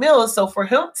at Meek Mill. So for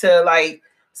him to like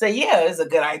say, yeah, it's a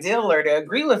good idea, or to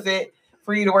agree with it,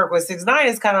 for you to work with 6ix9ine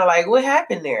is kind of like, what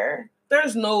happened there?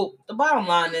 The bottom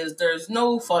line is there's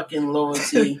no fucking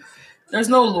loyalty. There's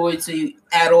no loyalty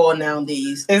at all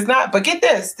nowadays. It's not. But get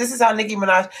this. This is how Nicki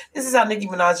Minaj is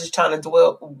trying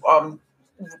to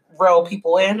reel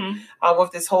people in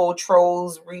with this whole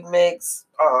Trolls remix,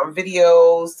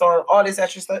 videos, song, all this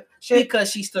extra stuff. Shit. Because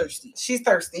she's thirsty. She's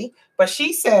thirsty. But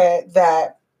she said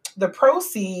that the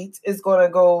proceeds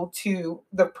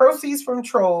from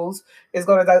Trolls is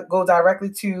going to go directly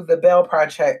to the Bell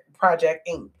Project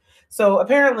Inc. So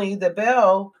apparently the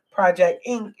Bell Project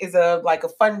Inc. is a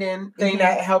funding thing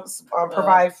that helps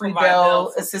provide free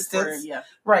Bell assistance.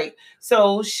 Right.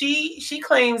 So she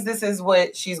claims this is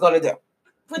what she's going to do.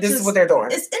 This is what they're doing.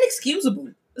 It's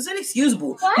inexcusable.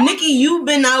 What? Nicki, you've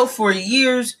been out for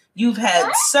years. You've had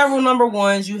several number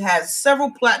ones. You had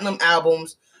several platinum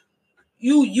albums.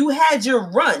 You had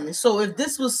your run. So if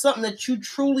this was something that you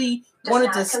truly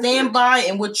wanted to stand by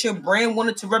and what your brand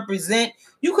wanted to represent,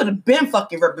 you could have been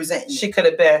fucking representing. She could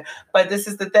have been. But this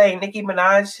is the thing. Nicki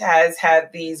Minaj has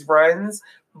had these runs,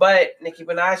 but Nicki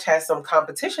Minaj has some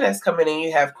competition that's coming in.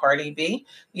 You have Cardi B.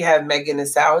 You have Megan Thee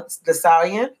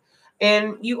Stallion.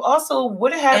 And you also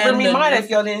would have had Remy Ma if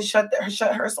y'all didn't shut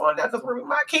her song down, because Remy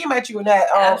Ma came at you in that.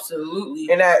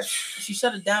 Absolutely. In that, she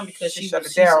shut it down because she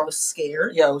was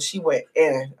scared. Yo, she went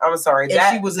in. I'm sorry.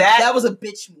 That was a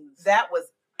bitch move. That was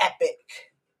epic.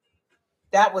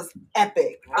 That was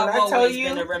epic. I've always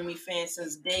been a Remy fan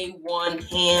since day one,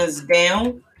 hands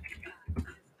down.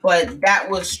 But that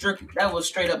was straight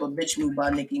up a bitch move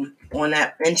by Nicki on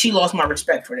that. And she lost my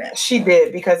respect for that. She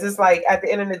did, because it's like at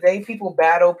the end of the day, people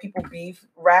battle, people beef,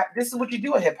 rap. This is what you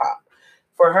do in hip hop.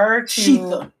 For her to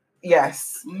Sheetha.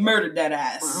 Yes. Murdered that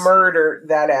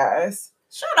ass.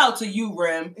 Shout out to you,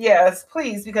 Rem. Yes,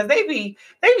 please, because they be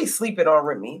sleeping on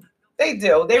Remy. They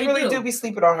do. They really do be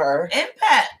sleeping on her. And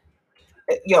Pat.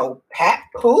 Yo, Pat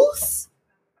Poose?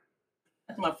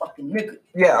 That's my fucking nigga.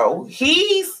 Yo,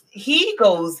 he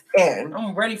goes in.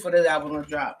 I'm ready for this album to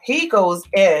drop. He goes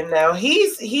in. Now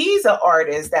he's an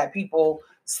artist that people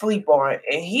sleep on,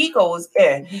 and he goes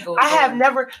in.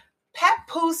 Pat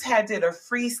Poose did a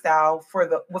freestyle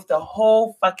with the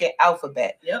whole fucking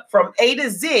alphabet. Yep. From A to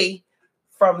Z,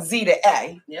 from Z to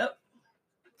A. Yep.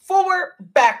 Forward,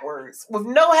 backwards, with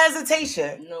no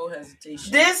hesitation. No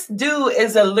hesitation. This dude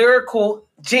is a lyrical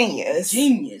genius.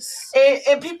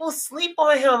 And people sleep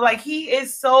on him like he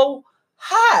is so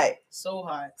hot. So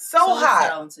hot. So hot.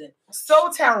 Talented.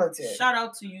 So talented. Shout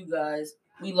out to you guys.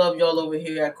 We love y'all over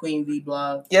here at Queen V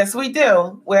Blog. Yes, we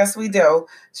do.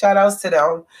 Shout outs to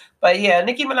them. But yeah,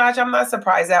 Nicki Minaj, I'm not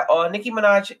surprised at all. Nicki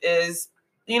Minaj is,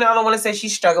 I don't want to say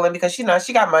she's struggling, because she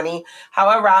got money.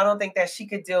 However, I don't think that she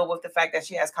could deal with the fact that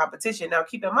she has competition. Now,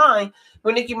 keep in mind,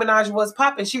 when Nicki Minaj was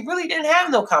popping, she really didn't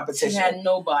have no competition. She had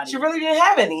nobody. She really didn't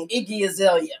have any. Iggy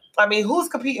Azalea. I mean, who's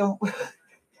competing?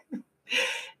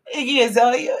 Iggy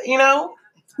Azalea,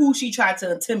 Who she tried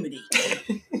to intimidate.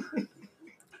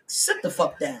 Sit the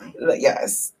fuck down.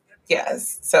 Yes.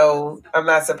 So, I'm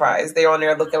not surprised. They're on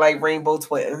there looking like rainbow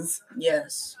twins.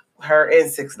 Yes. Her and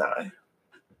 6ix9ine.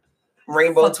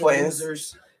 Rainbow fucking twins.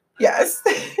 Losers. Yes.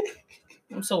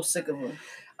 I'm so sick of them.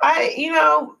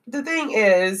 The thing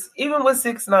is, even with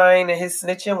 6ix9ine and his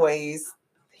snitching ways,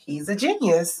 he's a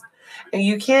genius. And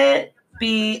you can't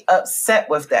be upset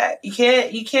with that.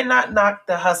 You cannot knock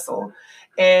the hustle.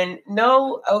 And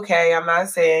no, okay, I'm not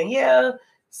saying, yeah,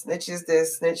 snitches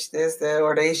this, snitch this, that,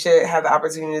 or they should have the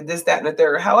opportunity to this, that, and the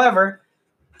third. However,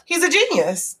 he's a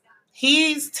genius.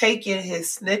 He's taken his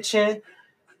snitching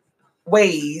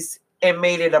ways and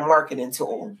made it a marketing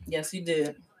tool. Yes, he did.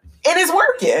 And it's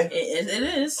working. It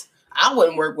is. I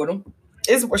wouldn't work with him.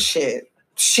 It's shit.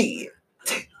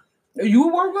 You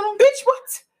work with him? Bitch,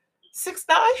 what?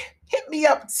 6ix9ine hit me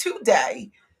up today.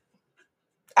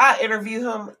 I interview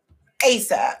him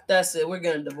ASAP. That's it. We're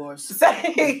getting divorced.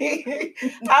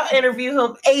 I'll interview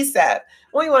him ASAP.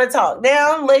 When you want to talk?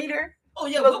 Now, later? Oh,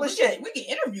 yeah, we can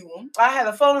interview him. I have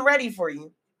the phone ready for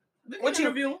you. What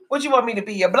you want me to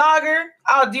be, your blogger?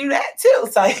 I'll do that too.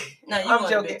 So I'm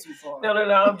joking. Too far. No,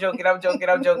 I'm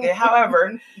joking.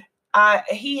 However,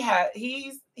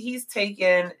 he's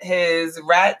taken his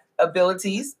rat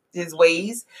abilities, his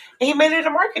ways, and he made it a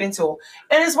marketing tool,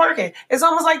 and it's working. It's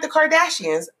almost like the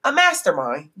Kardashians, a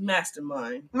mastermind.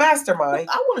 Mastermind.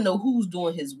 I want to know who's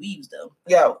doing his weaves though.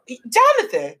 Yo,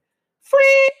 Jonathan,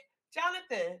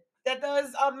 that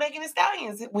does Megan Thee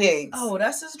Stallion's wigs. Oh,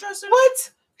 that's his dresser.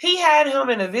 What? He had him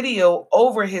in a video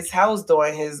over his house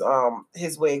doing his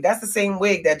wig. That's the same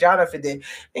wig that Jonathan did.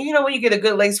 And you know when you get a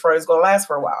good lace front, it's gonna last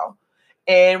for a while.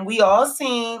 And we all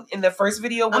seen in the first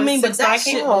video when but that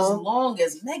shit was long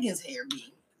as Megan's hair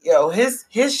be. Yo, his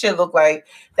shit looked like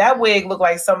that wig looked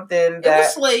like something that it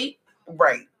was Slade.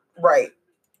 Right.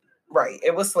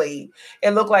 It was Slade.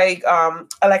 It looked like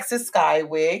Alexis Sky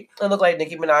wig. It looked like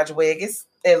Nicki Minaj wig.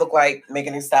 It looked like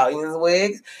Megan Thee Stallion's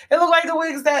wigs. It looked like the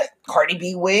wigs that Cardi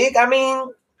B wig. I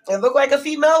mean, it looked like a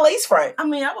female lace front. I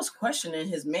mean, I was questioning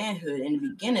his manhood in the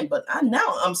beginning, but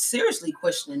I'm seriously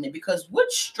questioning it because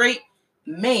which straight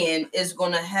man is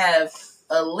going to have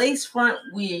a lace front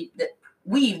weave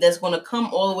that's going to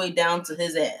come all the way down to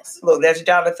his ass? Look, that's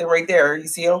Jonathan right there. You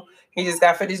see him? He just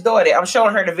got finished doing it. I'm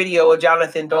showing her the video of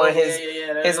Jonathan doing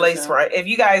his lace front. If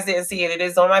you guys didn't see it, it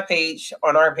is on my page,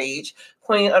 on our page,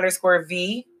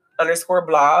 Queen_V_blog.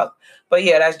 But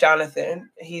yeah, that's Jonathan.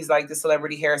 He's like the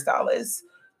celebrity hairstylist.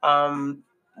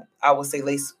 I would say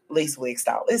lace wig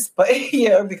stylist, but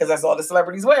yeah, because that's all the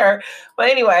celebrities wear. But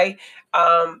anyway,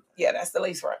 yeah, that's the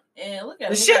lace front. And look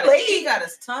at him. He got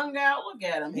his tongue out. Look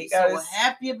at him. He's so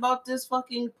happy about this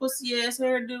fucking pussy ass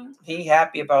hairdo. He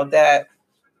happy about that.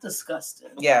 Disgusting.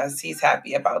 Yes, he's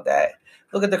happy about that.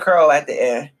 Look at the curl at the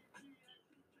end.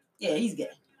 Yeah, he's gay.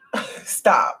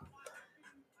 Stop.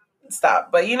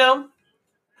 But you know,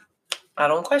 I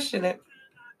don't question it.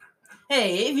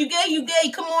 Hey, if you gay, you gay.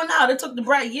 Come on out. It took the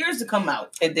Brat years to come out.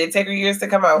 It did take her years to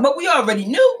come out. But we already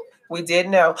knew. We did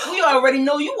know. We already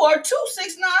know you are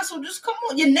 269, so just come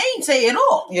on. Your name say it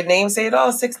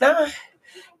all. 6'9".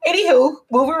 Anywho,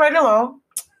 moving right along.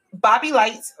 Bobby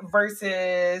Lights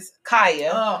versus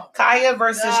Kaya. Oh, Kaya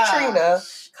versus Trina.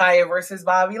 Kaya versus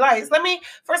Bobby Lights. I'm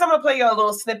gonna play you a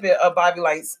little snippet of Bobby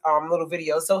Lights' little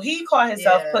video. So he caught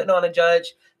himself putting on a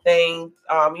judge thing,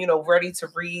 ready to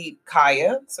read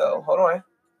Kaya. So hold on.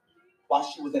 While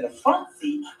she was in the front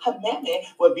seat, her man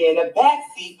would be in the back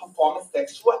seat performing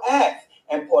sexual acts,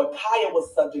 and poor Kaya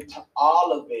was subject to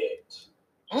all of it.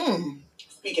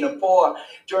 Speaking of poor,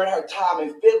 during her time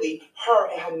in Philly, her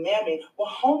and her mammy were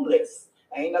homeless.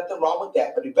 Ain't nothing wrong with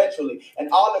that, but eventually an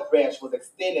olive branch was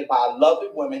extended by a lovely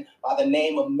woman by the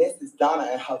name of Mrs. Donna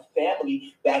and her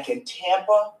family back in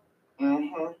Tampa.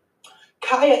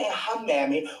 Kaya and her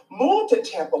mammy moved to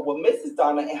Tampa with Mrs.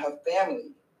 Donna and her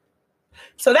family.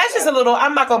 So that's just a little,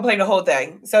 I'm not going to play the whole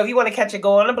thing. So if you want to catch it,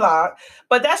 go on the blog.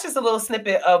 But that's just a little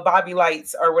snippet of Bobby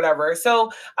Lights or whatever.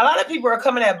 So a lot of people are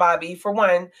coming at Bobby. For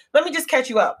one, let me just catch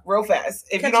you up real fast.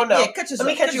 If you don't know, let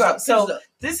me catch you up. So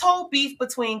this whole beef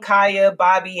between Kaya,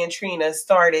 Bobby, and Trina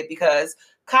started because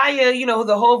Kaya,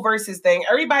 the whole versus thing,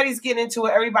 everybody's getting into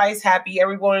it. Everybody's happy.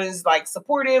 Everyone is like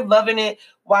supportive, loving it,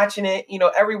 watching it,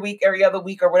 every week, every other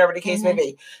week, or whatever the case may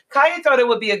be. Kaya thought it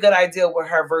would be a good idea with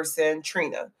her versing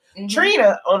Trina.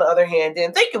 Trina, on the other hand,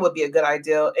 didn't think it would be a good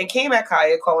idea and came at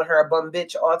Kaya, calling her a bum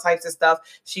bitch, all types of stuff.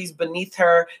 She's beneath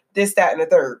her, this, that, and the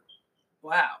third.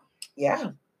 Wow.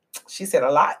 Yeah. She said a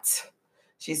lot.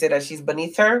 She said that she's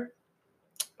beneath her,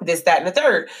 this, that, and the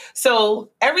third. So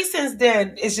ever since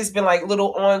then, it's just been like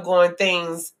little ongoing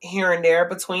things here and there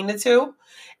between the two.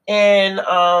 And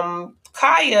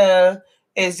Kaya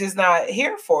is just not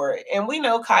here for it. And we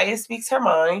know Kaya speaks her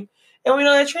mind. And we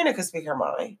know that Trina could speak her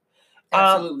mind.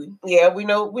 Absolutely. Yeah, we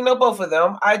know both of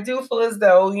them. I do feel as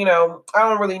though, I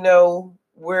don't really know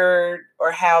where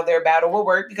or how their battle will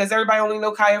work because everybody only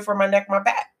know Kaya for My Neck, My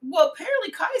Back. Well,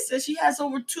 apparently Kaya says she has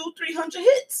over 200-300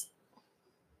 hits.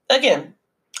 Again,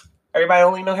 everybody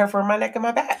only know her for My Neck and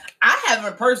My Back. I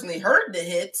haven't personally heard the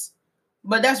hits,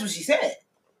 but that's what she said.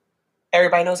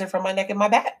 Everybody knows her from My Neck and My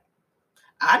Back.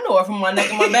 I know her from My Neck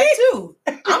and My Back too.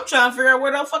 I'm trying to figure out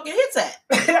where the fucking hits at.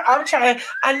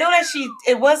 I know that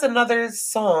it was another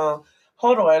song.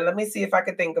 Hold on, let me see if I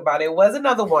can think about it. It was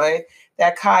another one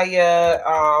that Kaya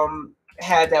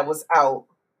had that was out.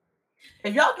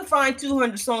 If y'all can find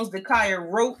 200 songs that Kaya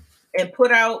wrote and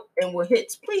put out and were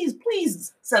hits,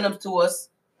 please send them to us.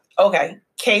 Okay.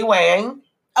 K-Wang.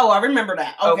 Oh, I remember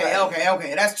that.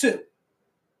 Okay. That's two.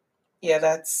 Yeah,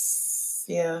 that's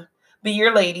Yeah. Be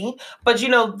Your Lady. But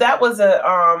that was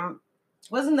a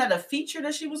wasn't that a feature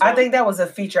that she was on? I think that was a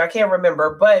feature. I can't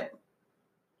remember, but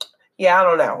yeah, I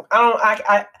don't know.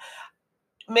 I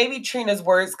maybe Trina's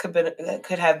words could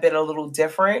have been a little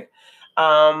different.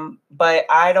 But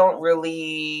I don't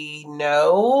really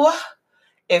know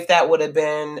if that would have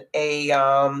been a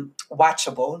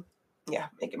watchable. Yeah,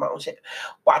 making my own shit.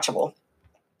 Watchable.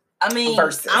 I mean,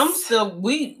 versus. I'm still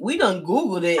we done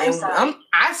Googled it and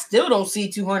I still don't see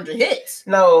 200 hits.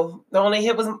 No, the only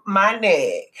hit was my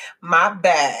neck, my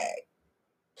bag,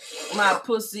 my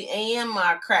pussy, and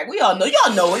my crack. We all know.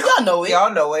 Y'all know it.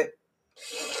 Y'all know it.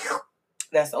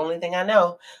 That's the only thing I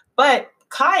know. But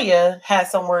Kaya had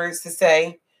some words to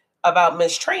say about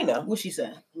Miss Trina. What she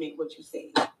said? I mean, what you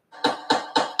said.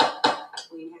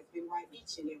 Queen has been right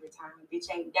each and every time.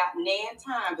 Bitch ain't got nan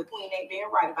time. The queen ain't been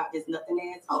right about this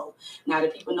nothing asshole. Now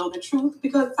that people know the truth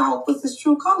because our pussy's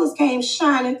true colors came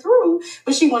shining through,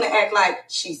 but she want to act like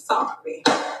she's sorry.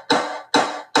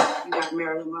 You got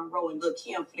Marilyn Monroe and Lil'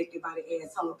 Kim flicked by the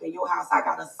ass hung up in your house. I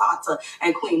got Asata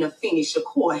and Queen Afeni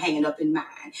Shakur hanging up in mine.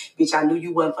 Bitch, I knew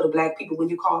you wasn't for the black people when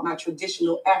you called my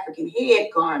traditional African head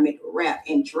garment, wrap,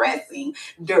 and dressing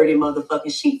dirty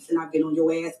motherfucking sheets. And I've been on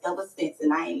your ass ever since,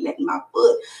 and I ain't letting my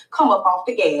foot come up off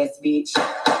the gas, bitch. Wow.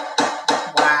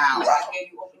 I dare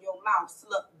you open your mouth,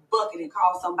 slut bucket, and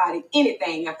call somebody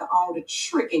anything after all the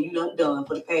tricking you done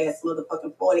for the past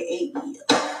motherfucking 48 years.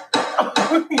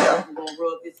 Yeah. I'm gonna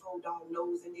rub this whole dog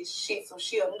nose in this shit so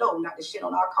she'll know not to shit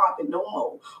on our carpet no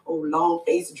more. Oh, long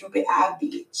face, droopy eye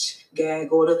bitch.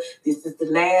 Gag order. This is the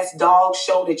last dog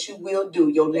show that you will do.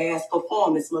 Your last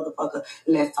performance, motherfucker.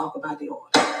 Let's talk about the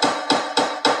order.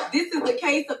 This is the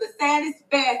case of the saddest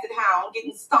basset hound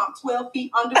getting stomped 12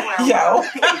 feet underground. Yo.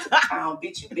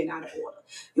 Bitch, you've been out of order.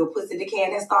 Your pussy decay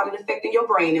has started affecting your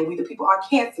brain, and we the people are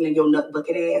canceling your nut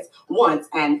bucket ass once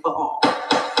and for all.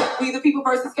 We the people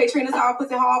versus Katrina Sour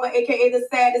Pussy Harbor, a.k.a. the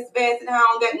saddest basset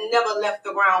hound that never left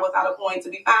the ground without a coin to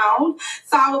be found.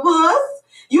 Sour Puss,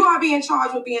 you are being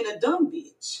charged with being a dumb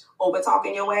bitch. Over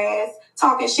talking your ass,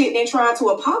 talking shit and then trying to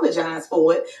apologize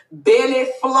for it. Belly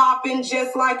flopping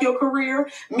just like your career.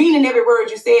 Meaning every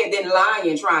word you said, then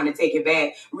lying, trying to take it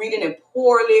back. Reading a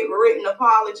poorly written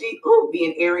apology. Ooh,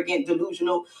 being arrogant,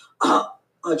 delusional, a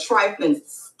trifling,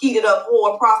 skeeted up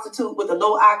whore prostitute with a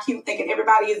low IQ thinking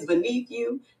everybody is beneath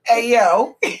you. Hey,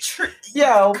 yo.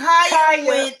 Kaya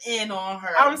went in on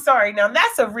her. I'm sorry. Now,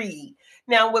 that's a read.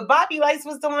 Now, what Bobby Lights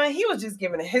was doing, he was just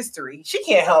giving a history. She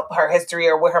can't help her history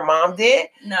or what her mom did.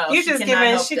 No, you just giving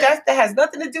that has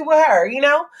nothing to do with her,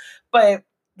 But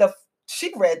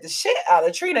she read the shit out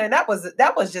of Trina, and that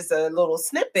was just a little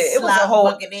snippet. It was a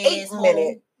whole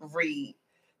 8-minute read.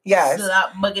 Yes.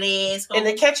 Bucket ass. And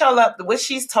to catch y'all up, what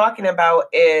she's talking about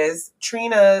is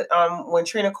Trina, when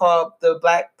Trina called the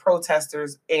black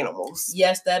protesters animals.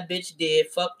 Yes, that bitch did.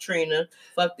 Fuck Trina.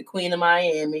 Fuck the Queen of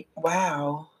Miami.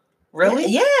 Wow. Really?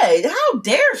 Yeah. How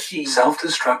dare she?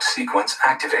 Self-destruct sequence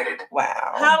activated.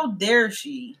 Wow. How dare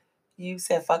she? You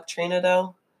said fuck Trina,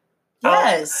 though?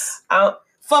 Yes.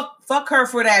 Fuck her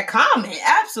for that comment.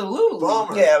 Absolutely.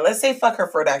 Bummer. Yeah, let's say fuck her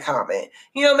for that comment.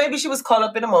 Maybe she was caught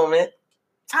up in a moment.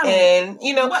 And,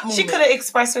 she could have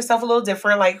expressed herself a little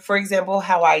different. Like, for example,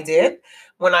 how I did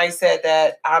when I said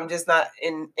that I'm just not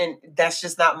that's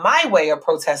just not my way of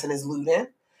protesting is looting.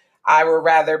 I would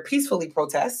rather peacefully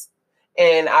protest.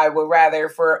 And I would rather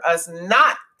for us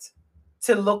not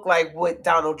to look like what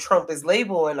Donald Trump is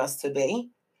labeling us to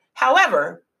be.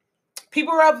 However,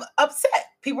 people are upset.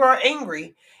 People are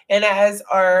angry. And that's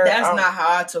not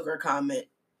how I took her comment.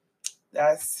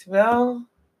 I'm sorry.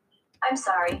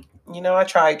 I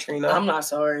tried, Trina. I'm not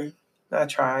sorry. I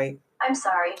tried. I'm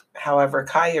sorry. However,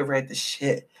 Kaya read the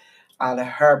shit out of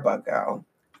her bucko.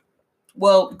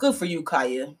 Well, good for you,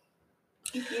 Kaya.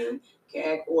 You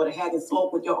gag order having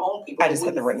smoke with your own people. I just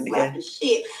had to run it again. The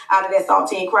shit out of that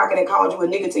saltine cracker that called you a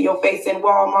nigga to your face in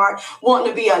Walmart, wanting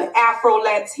to be an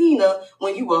Afro-Latina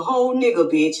when you a whole nigga,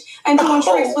 bitch, and doing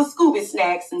tricks for Scooby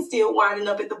snacks and still winding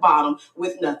up at the bottom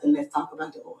with nothing. Let's talk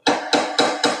about the order.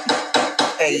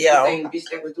 Hey, this yo. The same bitch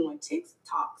that was doing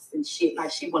TikToks and shit like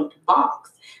she wanted to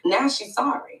box. Now she's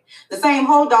sorry. The same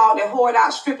whole dog that whored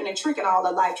out, stripping and tricking all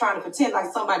her life, trying to pretend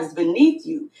like somebody's beneath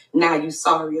you. Now you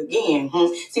sorry again.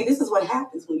 See, this is what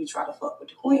happens when you try to fuck with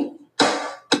the queen.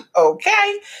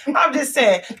 Okay. I'm just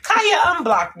saying. Kaya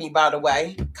unblocked me, by the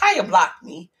way. Kaya blocked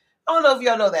me. I don't know if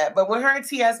y'all know that, but when her and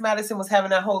T.S. Madison was having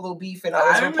that whole little beef and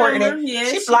I was reporting it,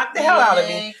 she blocked the hell out of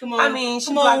me. Come on,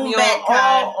 she blocked me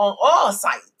on all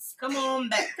sites. Come on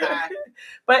back, Kai.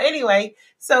 But anyway,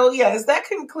 so yes, that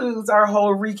concludes our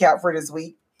whole recap for this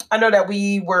week. I know that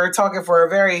we were talking for a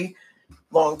very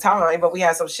long time, but we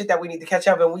had some shit that we need to catch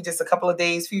up, and we just a couple of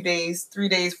days, few days, 3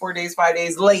 days, 4 days, 5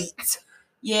 days late.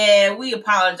 Yeah, we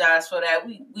apologize for that.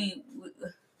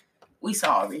 We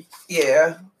sorry.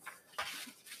 Yeah.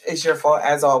 It's your fault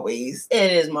as always.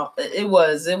 It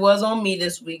was on me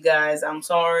this week, guys. I'm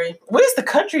sorry. What is the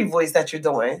country voice that you're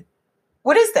doing?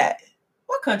 What is that?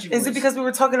 What country voice? Is it because we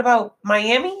were talking about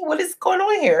Miami? What is going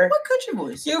on here? What country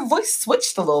voice? Your voice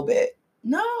switched a little bit.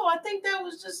 No, I think that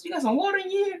was just, you got some water in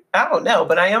here. I don't know,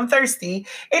 but I am thirsty.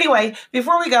 Anyway,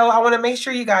 before we go, I want to make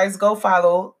sure you guys go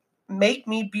follow Make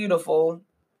Me Beautiful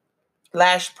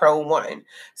Lash Pro 1.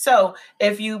 So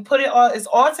if you put it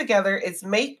all together, it's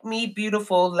Make Me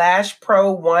Beautiful Lash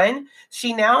Pro 1.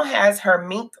 She now has her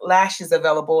mink lashes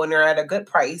available, and they're at a good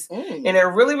price. And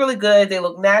they're really, really good. They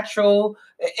look natural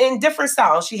in different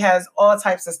styles. She has all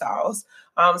types of styles.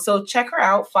 So check her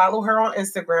out. Follow her on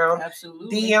Instagram.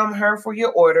 Absolutely. DM her for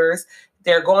your orders.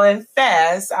 They're going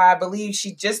fast. I believe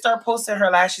she just started posting her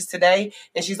lashes today,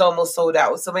 and she's almost sold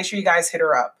out. So make sure you guys hit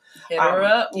her up. Hit her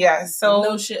up. Yeah. So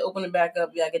no shit opening back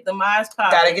up. You gotta get them eyes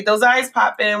popping. Gotta get those eyes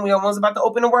popping. We almost about to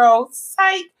open the world.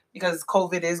 Psych. Because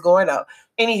COVID is going up.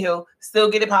 Anywho, still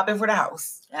get it popping for the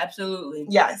house. Absolutely.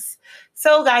 Yes.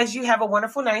 So guys, you have a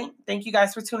wonderful night. Thank you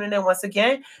guys for tuning in once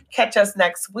again. Catch us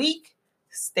next week.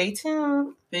 Stay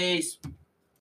tuned. Peace.